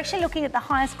we're actually looking at the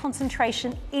highest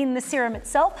concentration in the serum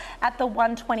itself at the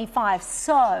 125.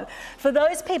 So for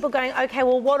those people going, okay,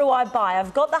 well, what do I buy?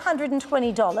 I've got the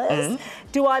 $120.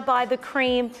 Do I buy the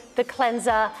cream, the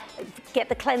cleanser, get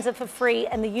the cleanser for free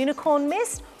and the unicorn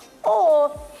mist?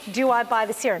 Or do I buy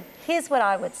the serum? Here's what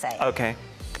I would say. Okay.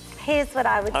 Here's what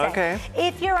I would say.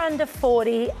 If you're under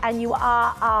 40 and you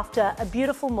are after a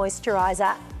beautiful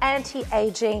moisturizer,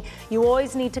 anti-aging, you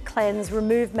always need to cleanse,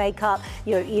 remove makeup,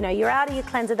 you're out of your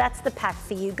cleanser, that's the pack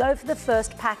for you. Go for the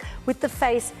first pack with the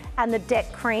face and the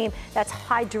deck cream. That's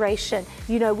hydration.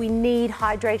 We need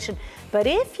hydration. But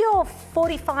if you're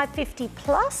 45, 50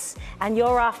 plus and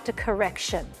you're after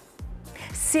correction,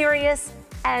 serious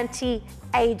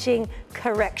anti-aging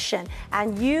correction,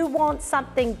 and you want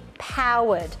something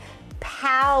powered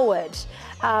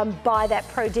by that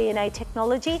ProDNA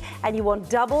technology, and you want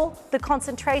double the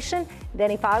concentration,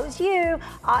 then if I was you,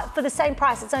 for the same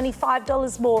price, it's only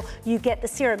 $5 more, you get the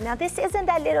serum. Now, this isn't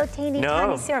a little teeny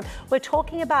tiny serum. We're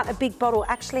talking about a big bottle.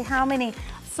 Actually, how many?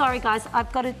 Sorry, guys,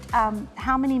 I've got it.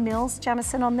 How many mils,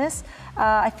 Jamison, on this?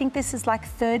 I think this is like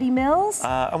 30 mils.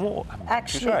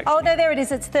 Actually, oh no, there it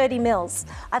is. It's 30 mils.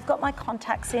 I've got my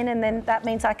contacts in, and then that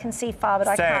means I can see far, but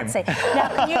I can't see. Now,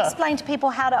 can you explain to people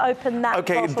how to open that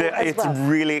bottle as well? It's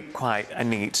really quite a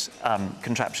neat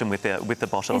contraption with the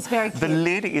bottle. It's very cute. The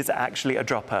lid is actually a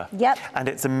dropper. Yep. And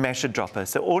it's a measured dropper.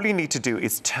 So all you need to do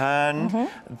is turn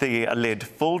the lid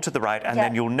full to the right, and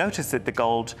then you'll notice that the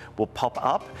gold will pop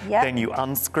up. Yep. Then you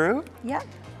unscrew. Yep.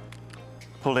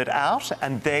 Pull it out,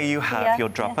 and there you have your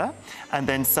dropper. And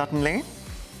then suddenly,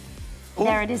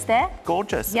 there it is there.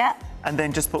 Gorgeous. Yeah. And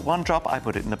then just put one drop. I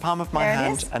put it in the palm of my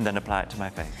hand and then apply it to my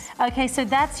face. Okay, so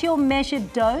that's your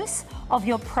measured dose of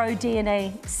your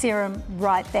ProDNA serum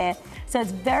right there. So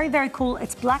it's very, very cool.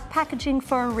 It's black packaging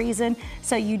for a reason,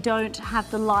 so you don't have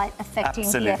the light affecting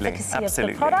the efficacy of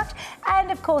the product.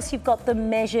 And of course, you've got the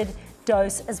measured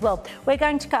dose as well. We're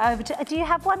going to go over to, do you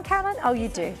have one, Carolyn? Oh, you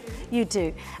do. You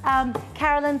do.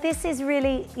 Carolyn, this is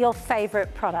really your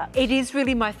favourite product. It is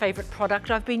really my favourite product.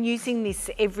 I've been using this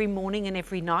every morning and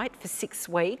every night for 6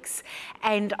 weeks,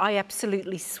 and I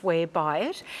absolutely swear by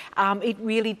it. It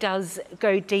really does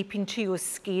go deep into your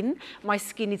skin. My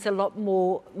skin is a lot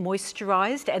more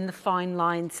moisturised and the fine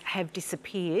lines have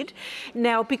disappeared.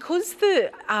 Now, because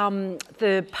the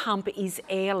pump is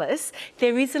airless,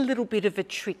 there is a little bit of a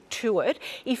trick to it.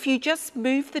 If you just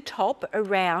move the top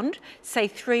around, say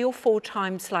 3 or 4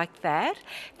 times like that,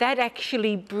 that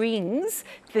actually brings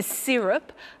the serum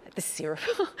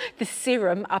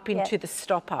up into the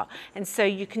stopper. And so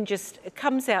you can just, it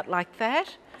comes out like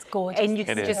that. It's gorgeous. And you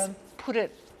can just put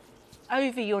it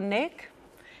over your neck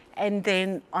and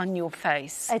then on your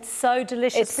face. It's so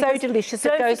delicious. It's so delicious.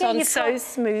 It goes on so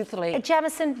smoothly.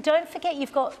 Jamison, don't forget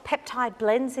you've got peptide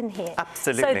blends in here.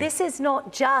 Absolutely. So this is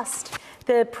not just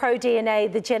the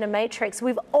ProDNA, the Genomatrix.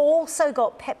 We've also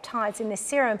got peptides in this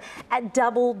serum at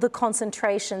double the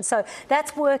concentration. So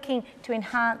that's working to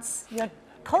enhance your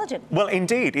collagen. Well,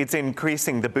 indeed, it's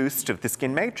increasing the boost of the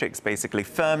skin matrix, basically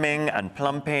firming and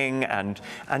plumping and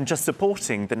just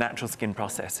supporting the natural skin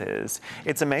processes.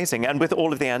 It's amazing. And with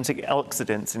all of the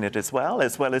antioxidants in it as well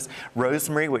as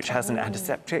rosemary, which has an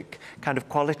antiseptic kind of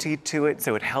quality to it.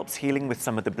 So it helps healing with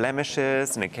some of the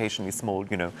blemishes and occasionally small,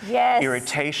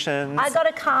 irritations. I got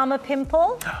a Karma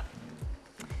pimple.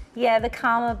 Yeah, the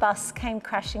Karma bus came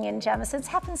crashing in, Jamison. It's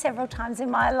happened several times in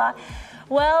my life.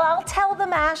 Well, I'll tell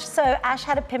them, Ash. So Ash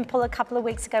had a pimple a couple of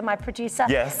weeks ago, my producer.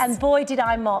 Yes. And boy, did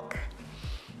I mock.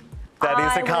 That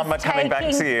is a karma coming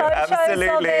back to you.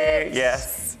 Absolutely,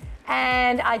 yes.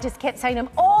 And I just kept saying to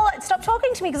them, stop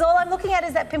talking to me, because all I'm looking at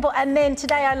is that pimple. And then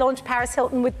today I launched Paris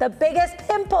Hilton with the biggest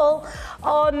pimple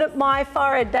on my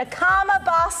forehead. The Karma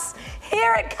bus,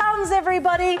 here it comes,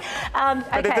 everybody.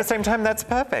 But at the same time, that's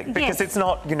perfect, because it's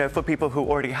not, for people who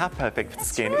already have perfect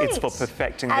skin, it's for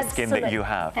perfecting the skin that you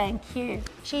have. Thank you.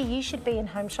 Gee, you should be in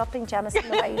home shopping, Jamison,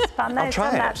 the way you spun that. I'll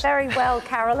try that very well,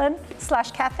 Carolyn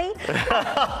 / Kathy.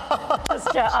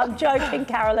 I'm joking,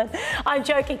 Carolyn. I'm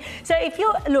joking. So if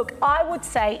you're, look, I would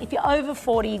say if you're over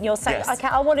 40 and you're saying, okay,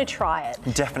 I want to try it.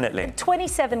 Definitely.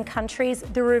 27 countries.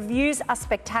 The reviews are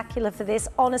spectacular for this.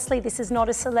 Honestly, this is not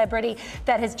a celebrity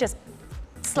that has just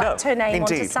slapped her name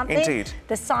onto something. Indeed.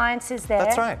 The science is there.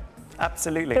 That's right.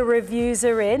 Absolutely. The reviews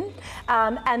are in,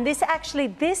 and this actually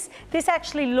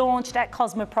launched at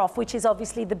Cosmoprof, which is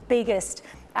obviously the biggest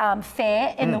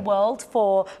fair in the world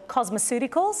for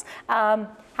cosmeceuticals.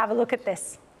 Have a look at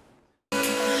this.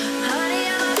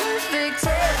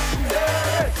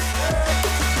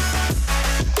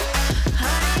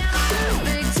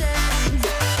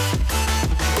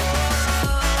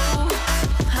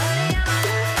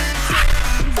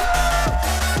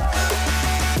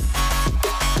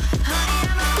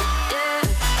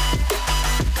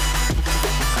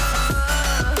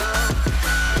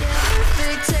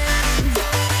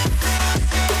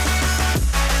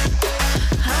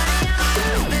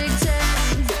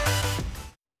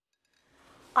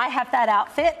 I have that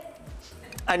outfit.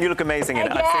 And you look amazing in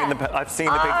it. I've seen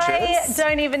the pictures. I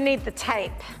don't even need the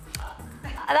tape.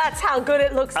 That's how good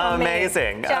it looks on me.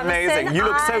 Amazing, Jamison, amazing. You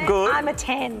look so good. I'm a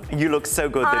 10. You look so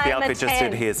good that the outfit just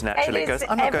adheres naturally. It goes,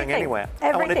 I'm not going anywhere.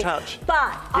 I want to touch.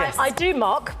 But yes. I do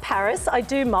mock Paris. I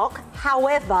do mock.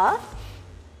 However,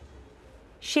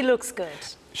 she looks good.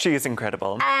 She is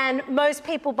incredible. And most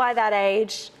people by that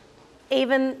age,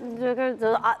 even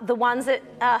the ones that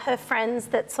her friends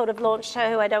that sort of launched her,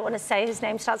 who I don't want to say, whose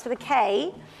name starts with a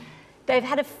K, they've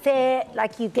had a fair,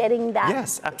 like you getting that.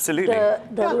 Yes, absolutely.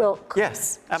 The look.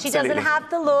 Yes, absolutely. She doesn't have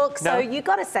the look, so No. you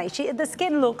got to say, the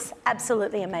skin looks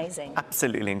absolutely amazing.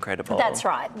 Absolutely incredible. That's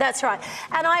right, that's right.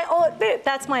 And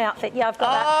that's my outfit. Yeah, I've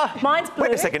got that. Mine's blue.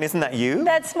 Wait a second, isn't that you?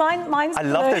 That's mine. Mine's blue.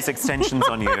 I love those extensions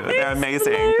on you. They're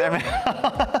amazing.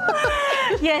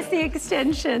 Yes, the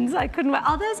extensions. I couldn't wait.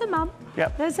 Oh, there's a mum.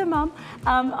 Yep. There's a mum.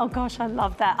 Oh gosh, I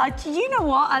love that. You know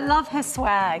what? I love her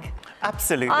swag.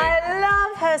 Absolutely. I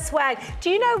love her swag. Do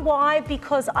you know why?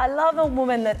 Because I love a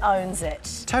woman that owns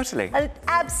it. Totally.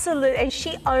 Absolutely, and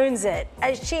she owns it.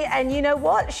 And you know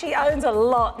what? She owns a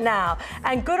lot now,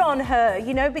 and good on her.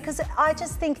 You know, because I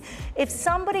just think if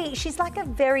somebody, she's like a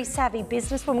very savvy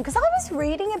businesswoman. Because I was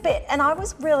reading a bit, and I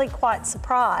was really quite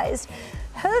surprised.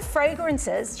 Her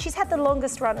fragrances, she's had the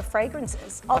longest run of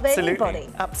fragrances of anybody.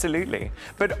 Absolutely.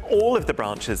 But all of the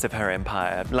branches of her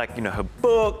empire, like, you know, her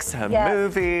books, her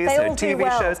movies, her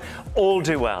TV shows, all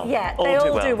do well. Yeah, they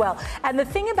all do well. And the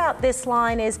thing about this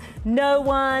line is no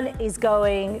one is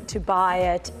going to buy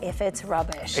it if it's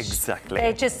rubbish. Exactly.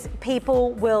 They're just,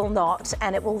 people will not,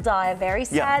 and it will die a very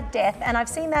sad death. And I've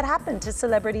seen that happen to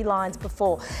celebrity lines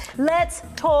before. Let's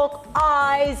talk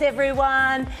eyes,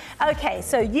 everyone. Okay,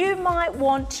 so you might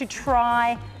want to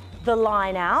try the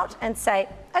line out and say,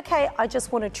 okay, I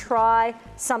just want to try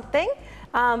something.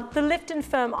 The Lift and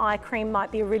Firm Eye Cream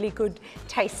might be a really good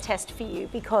taste test for you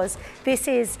because this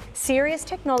is serious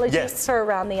technology for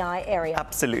around the eye area.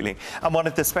 Absolutely. And one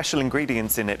of the special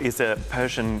ingredients in it is a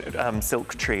Persian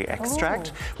silk tree extract,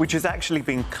 which has actually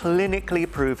been clinically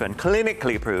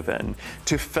proven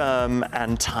to firm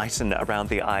and tighten around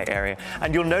the eye area.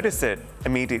 And you'll notice it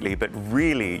immediately, but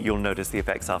really you'll notice the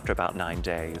effects after about 9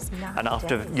 days. And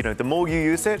after, you know, the more you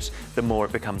use it, the more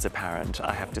it becomes apparent,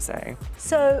 I have to say.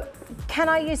 So, can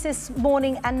I use this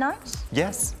morning and night?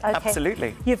 Yes,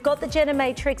 absolutely. You've got the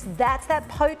Genematrix, that's that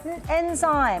potent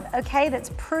enzyme, okay, that's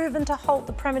proven to halt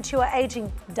the premature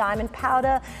aging. Diamond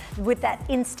powder with that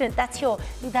instant, that's your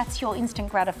instant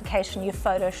gratification, your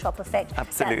Photoshop effect.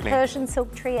 Absolutely. That Persian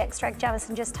silk tree extract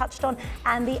Jamison just touched on,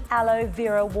 and the aloe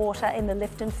vera water in the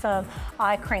Lift and Firm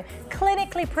Eye Cream.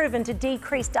 Clinically proven to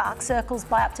decrease dark circles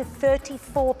by up to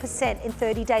 34% in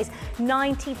 30 days.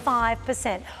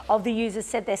 95% of the users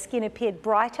said their skin appeared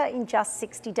brighter in just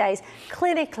 60 days.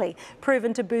 Clinically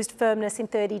proven to boost firmness in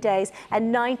 30 days,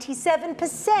 and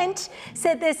 97%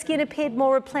 said their skin appeared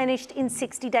more replenished in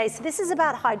 60 days. So this is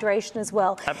about hydration as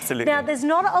well. Absolutely. Now, there's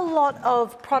not a lot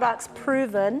of products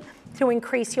proven to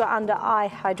increase your under-eye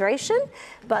hydration,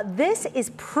 but this is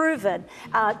proven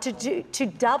to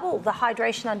double the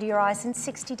hydration under your eyes in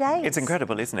 60 days. It's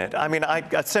incredible, isn't it? I mean,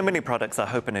 so many products are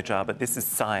hope in a jar, but this is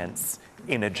science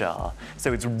in a jar.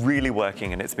 So it's really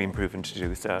working, and it's been proven to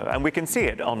do so. And we can see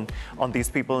it on these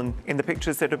people in the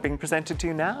pictures that are being presented to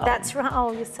you now. That's right.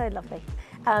 Oh, you're so lovely.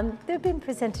 They've been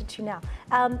presented to you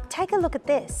now. Take a look at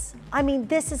this. I mean,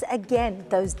 this is, again,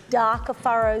 those darker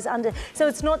furrows under. So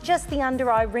it's not just the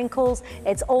under-eye wrinkles,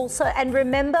 it's also, and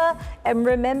remember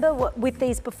with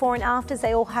these before and afters,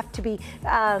 they all have to be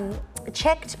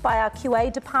checked by our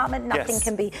QA department. Nothing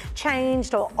can be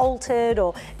changed or altered,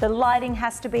 or the lighting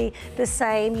has to be the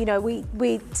same. You know,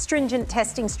 we stringent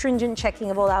testing, stringent checking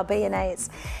of all our BNAs.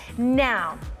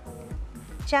 Now,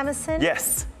 Jamison.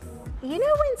 Yes. You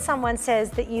know when someone says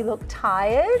that you look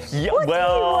tired? Yeah, what do you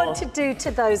want to do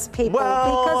to those people?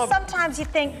 Because sometimes you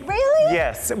think, really?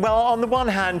 Yes. Well, on the one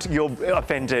hand, you're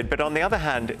offended, but on the other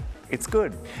hand, it's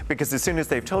good. Because as soon as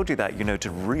they've told you that, you know to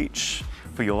reach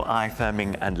for your eye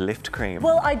firming and lift cream.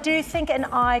 Well, I do think an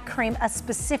eye cream, a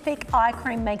specific eye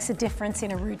cream makes a difference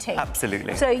in a routine.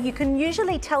 Absolutely. So you can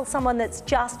usually tell someone that's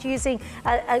just using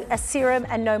a serum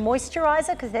and no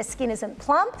moisturizer because their skin isn't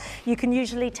plump. You can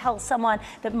usually tell someone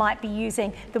that might be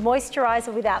using the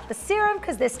moisturizer without the serum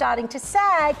because they're starting to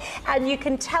sag. And you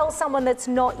can tell someone that's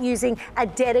not using a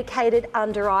dedicated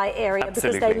under eye area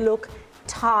because they look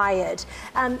tired.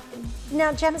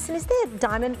 Now, Jamison, is there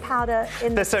diamond powder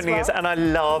in this? There certainly is, and I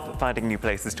love finding new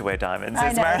places to wear diamonds.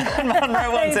 As Marilyn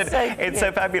Monroe once said, it's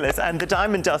so fabulous. And the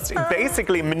diamond dust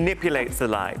basically manipulates the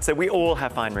light. So we all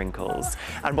have fine wrinkles.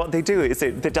 And what they do is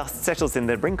the dust settles in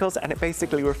the wrinkles and it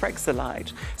basically refracts the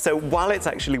light. So while it's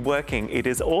actually working, it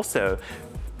is also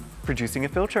producing a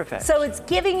filter effect. So it's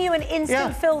giving you an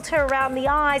instant filter around the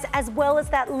eyes as well as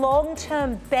that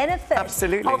long-term benefit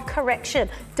of correction,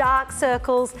 dark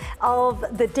circles, of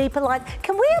the deeper line.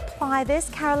 Can we apply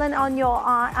this, Carolyn, on your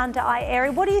under eye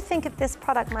area? What do you think of this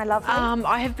product, my lovely?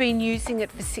 I have been using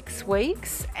it for 6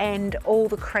 weeks and all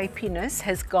the crepiness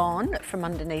has gone from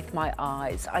underneath my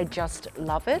eyes. I just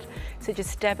love it. So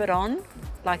just dab it on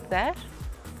like that.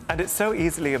 And it's so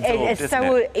easily absorbed, It's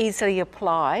so easily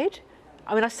applied.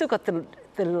 I mean, I still got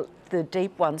the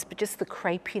deep ones, but just the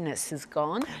crepiness is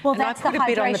gone. Well, and that's I put the a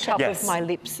bit on the hydration. top of my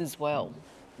lips as well.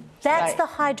 That's the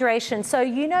hydration. So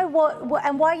you know what,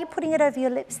 and why are you putting it over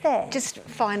your lips there? Just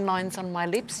fine lines on my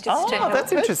lips, just to help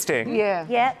that's interesting. Yeah.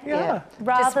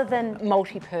 Rather than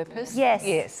multi-purpose.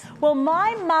 Yes. Well,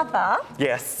 my mother.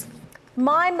 Yes.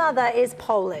 My mother is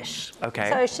Polish. Okay.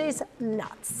 So she's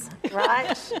nuts,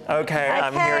 right? Okay,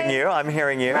 I'm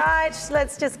hearing you. Right,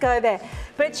 let's just go there.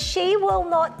 But she will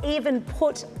not even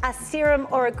put a serum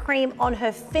or a cream on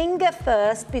her finger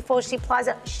first before she applies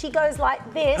it. She goes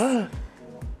like this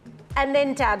and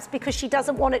then dabs because she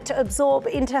doesn't want it to absorb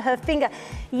into her finger.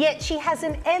 Yet she has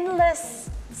an endless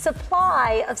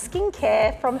supply of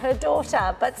skincare from her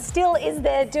daughter, but still is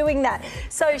there doing that.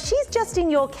 So she's just in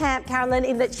your camp, Carolyn,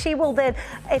 in that she will then,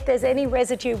 if there's any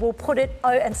residue, will put it,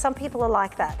 and some people are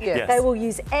like that. Yes. They will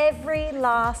use every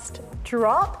last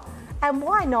drop. And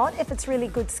why not if it's really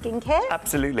good skincare?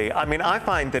 Absolutely. I mean, I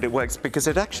find that it works because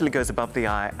it actually goes above the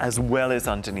eye as well as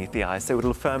underneath the eye, so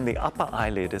it'll firm the upper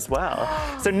eyelid as well.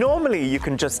 So normally you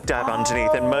can just dab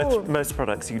underneath, and most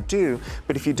products you do,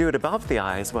 but if you do it above the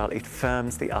eye as well, it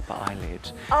firms the upper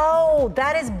eyelid. Oh,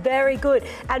 that is very good.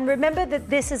 And remember that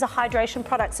this is a hydration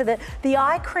product, so the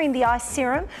eye cream, the eye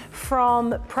serum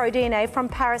from ProDNA, from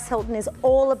Paris Hilton, is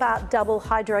all about double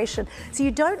hydration. So you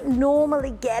don't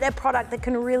normally get a product that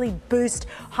can really boost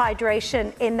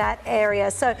hydration in that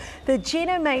area. So the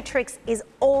Genomatrix is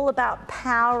all about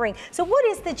powering. So what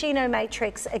is the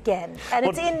Genomatrix again? And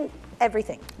it's in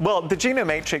everything. Well, the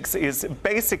Genomatrix is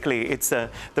basically, it's the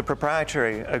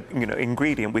proprietary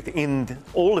ingredient within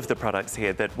all of the products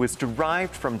here that was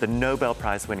derived from the Nobel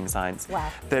Prize winning science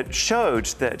that showed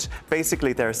that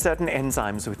basically there are certain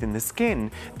enzymes within the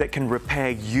skin that can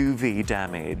repair UV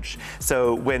damage.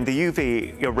 So when the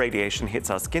UV radiation hits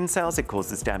our skin cells, it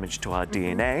causes damage to our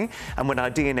DNA. And when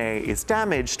our DNA is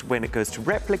damaged, when it goes to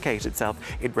replicate itself,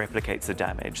 it replicates the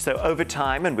damage. So over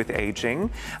time and with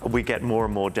aging, we get more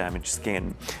and more damaged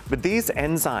skin. But these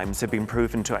enzymes have been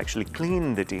proven to actually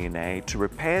clean the DNA, to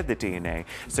repair the DNA,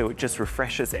 so it just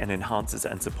refreshes and enhances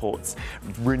and supports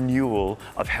renewal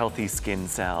of healthy skin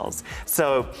cells.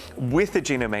 So with the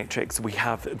Genomatrix, we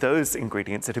have those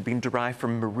ingredients that have been derived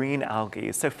from marine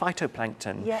algae, so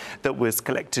phytoplankton that was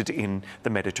collected in the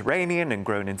Mediterranean and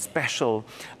grown in special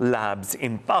labs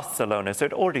in Barcelona. So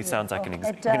it already sounds like an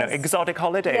exotic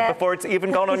holiday before it's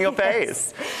even gone on your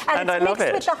face. And I love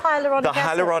it. With the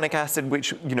hyaluronic acid,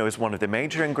 which is one of the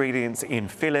major ingredients in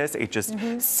fillers. It just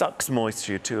sucks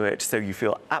moisture to it, so you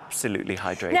feel absolutely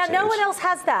hydrated. Now, no one else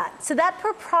has that. So that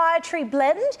proprietary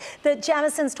blend that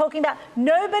Jamison's talking about,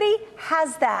 nobody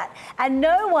has that. And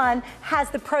no one has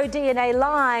the ProDNA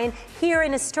line here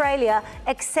in Australia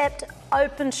except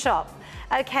Openshop.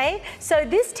 Okay, so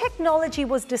this technology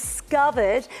was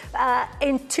discovered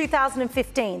in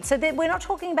 2015. So we're not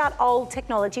talking about old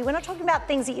technology. We're not talking about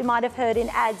things that you might have heard in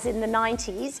ads in the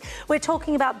 90s. We're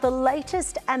talking about the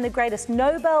latest and the greatest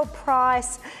Nobel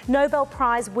Prize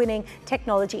winning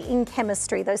technology in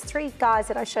chemistry. Those 3 guys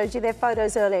that I showed you their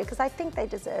photos earlier, because I think they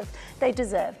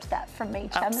deserved that from me,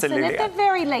 Jamison. Absolutely. At the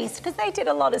very least, because they did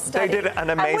a lot of study. They did an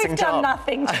amazing and we've job. done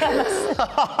nothing, Jamison.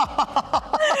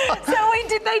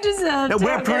 They deserve no,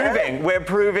 to. we're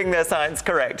proving their science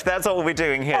correct. That's all we're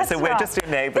doing here. That's so we're right. just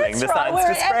enabling That's the right.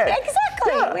 science to spread.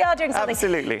 Exactly. Yeah, we are doing something.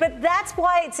 Absolutely. But that's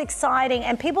why it's exciting.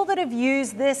 And people that have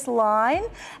used this line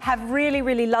have really,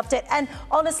 really loved it. And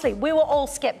honestly, we were all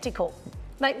skeptical.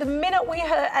 Like the minute we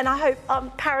heard, and I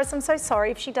hope, Paris, I'm so sorry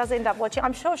if she does end up watching.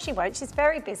 I'm sure she won't, she's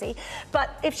very busy.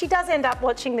 But if she does end up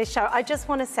watching this show, I just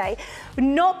want to say,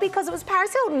 not because it was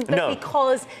Paris Hilton, but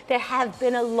because there have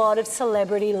been a lot of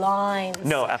celebrity lines.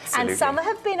 No, absolutely. And some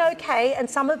have been okay, and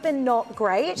some have been not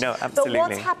great. No, absolutely.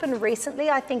 But what's happened recently,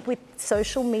 I think with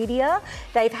social media,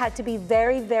 they've had to be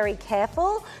very, very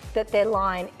careful that their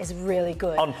line is really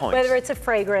good. On point. Whether it's a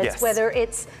fragrance, Yes. whether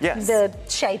it's the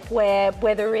shapewear,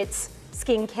 whether it's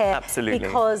skincare. Absolutely.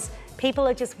 Because people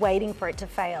are just waiting for it to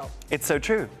fail. It's so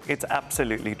true. It's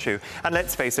absolutely true. And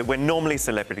let's face it, when normally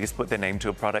celebrities put their name to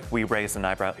a product, we raise an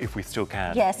eyebrow if we still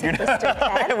can. Yes, if we still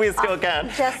can. We still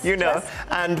can,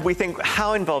 And we think,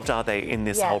 how involved are they in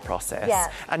this whole process?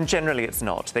 Yeah. And generally it's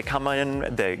not. They come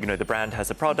in, the brand has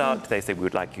a product, they say, we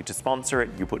would like you to sponsor it,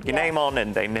 you put your name on,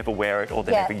 and they never wear it or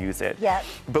they never use it. Yeah.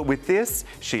 But with this,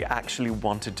 she actually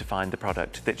wanted to find the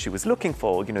product that she was looking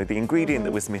for, the ingredient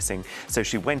that was missing. So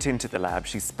she went into the lab,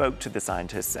 she spoke to the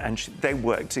scientists, and they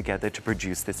worked together to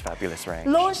produce this fabulous range.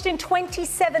 Launched in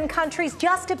 27 countries,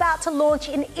 just about to launch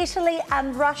in Italy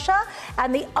and Russia,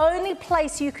 and the only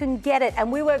place you can get it,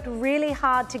 and we worked really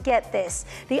hard to get this,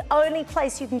 the only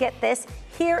place you can get this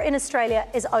here in Australia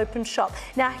is Openshop.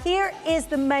 Now here is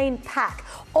the main pack.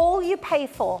 All you pay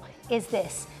for is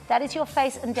this. That is your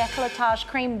face and décolletage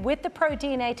cream with the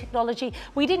ProDNA technology.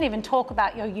 We didn't even talk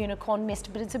about your unicorn mist,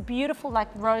 but it's a beautiful like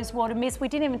rose water mist. We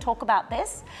didn't even talk about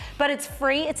this, but it's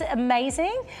free. It's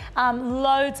amazing.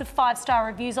 Loads of 5-star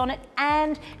reviews on it,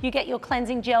 and you get your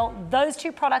cleansing gel. Those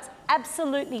two products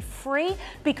absolutely free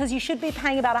because you should be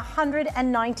paying about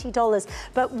 $190,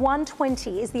 but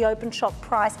 $120 is the Openshop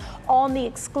price on the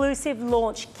exclusive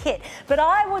launch kit. But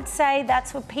I would say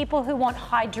that's for people who want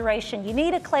hydration. You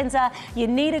need a cleanser, you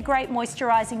need a great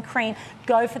moisturizing cream,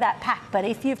 go for that pack. But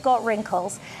if you've got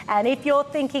wrinkles and if you're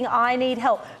thinking I need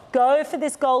help, go for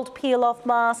this gold peel-off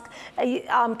mask.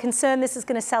 I'm concerned this is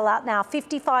going to sell out now.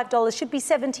 $55, should be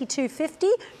 $72.50.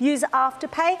 Use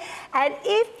Afterpay. And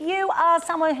if you are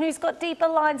someone who's got deeper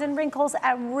lines and wrinkles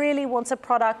and really wants a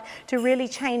product to really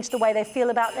change the way they feel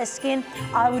about their skin,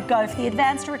 I would go for the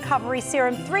Advanced Recovery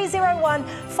Serum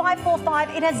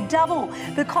 301-545. It has double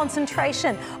the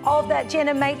concentration of that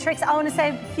Jenna Matrix. I want to say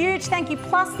a huge thank you,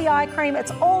 plus the eye cream.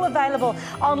 It's all available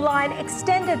online.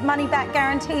 Extended money-back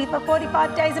guarantee for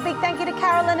 45 days. A big thank you to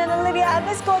Carolyn and Olivia and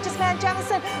this gorgeous man,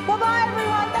 Jamison. Bye-bye,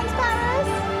 everyone. Thanks,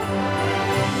 Paris.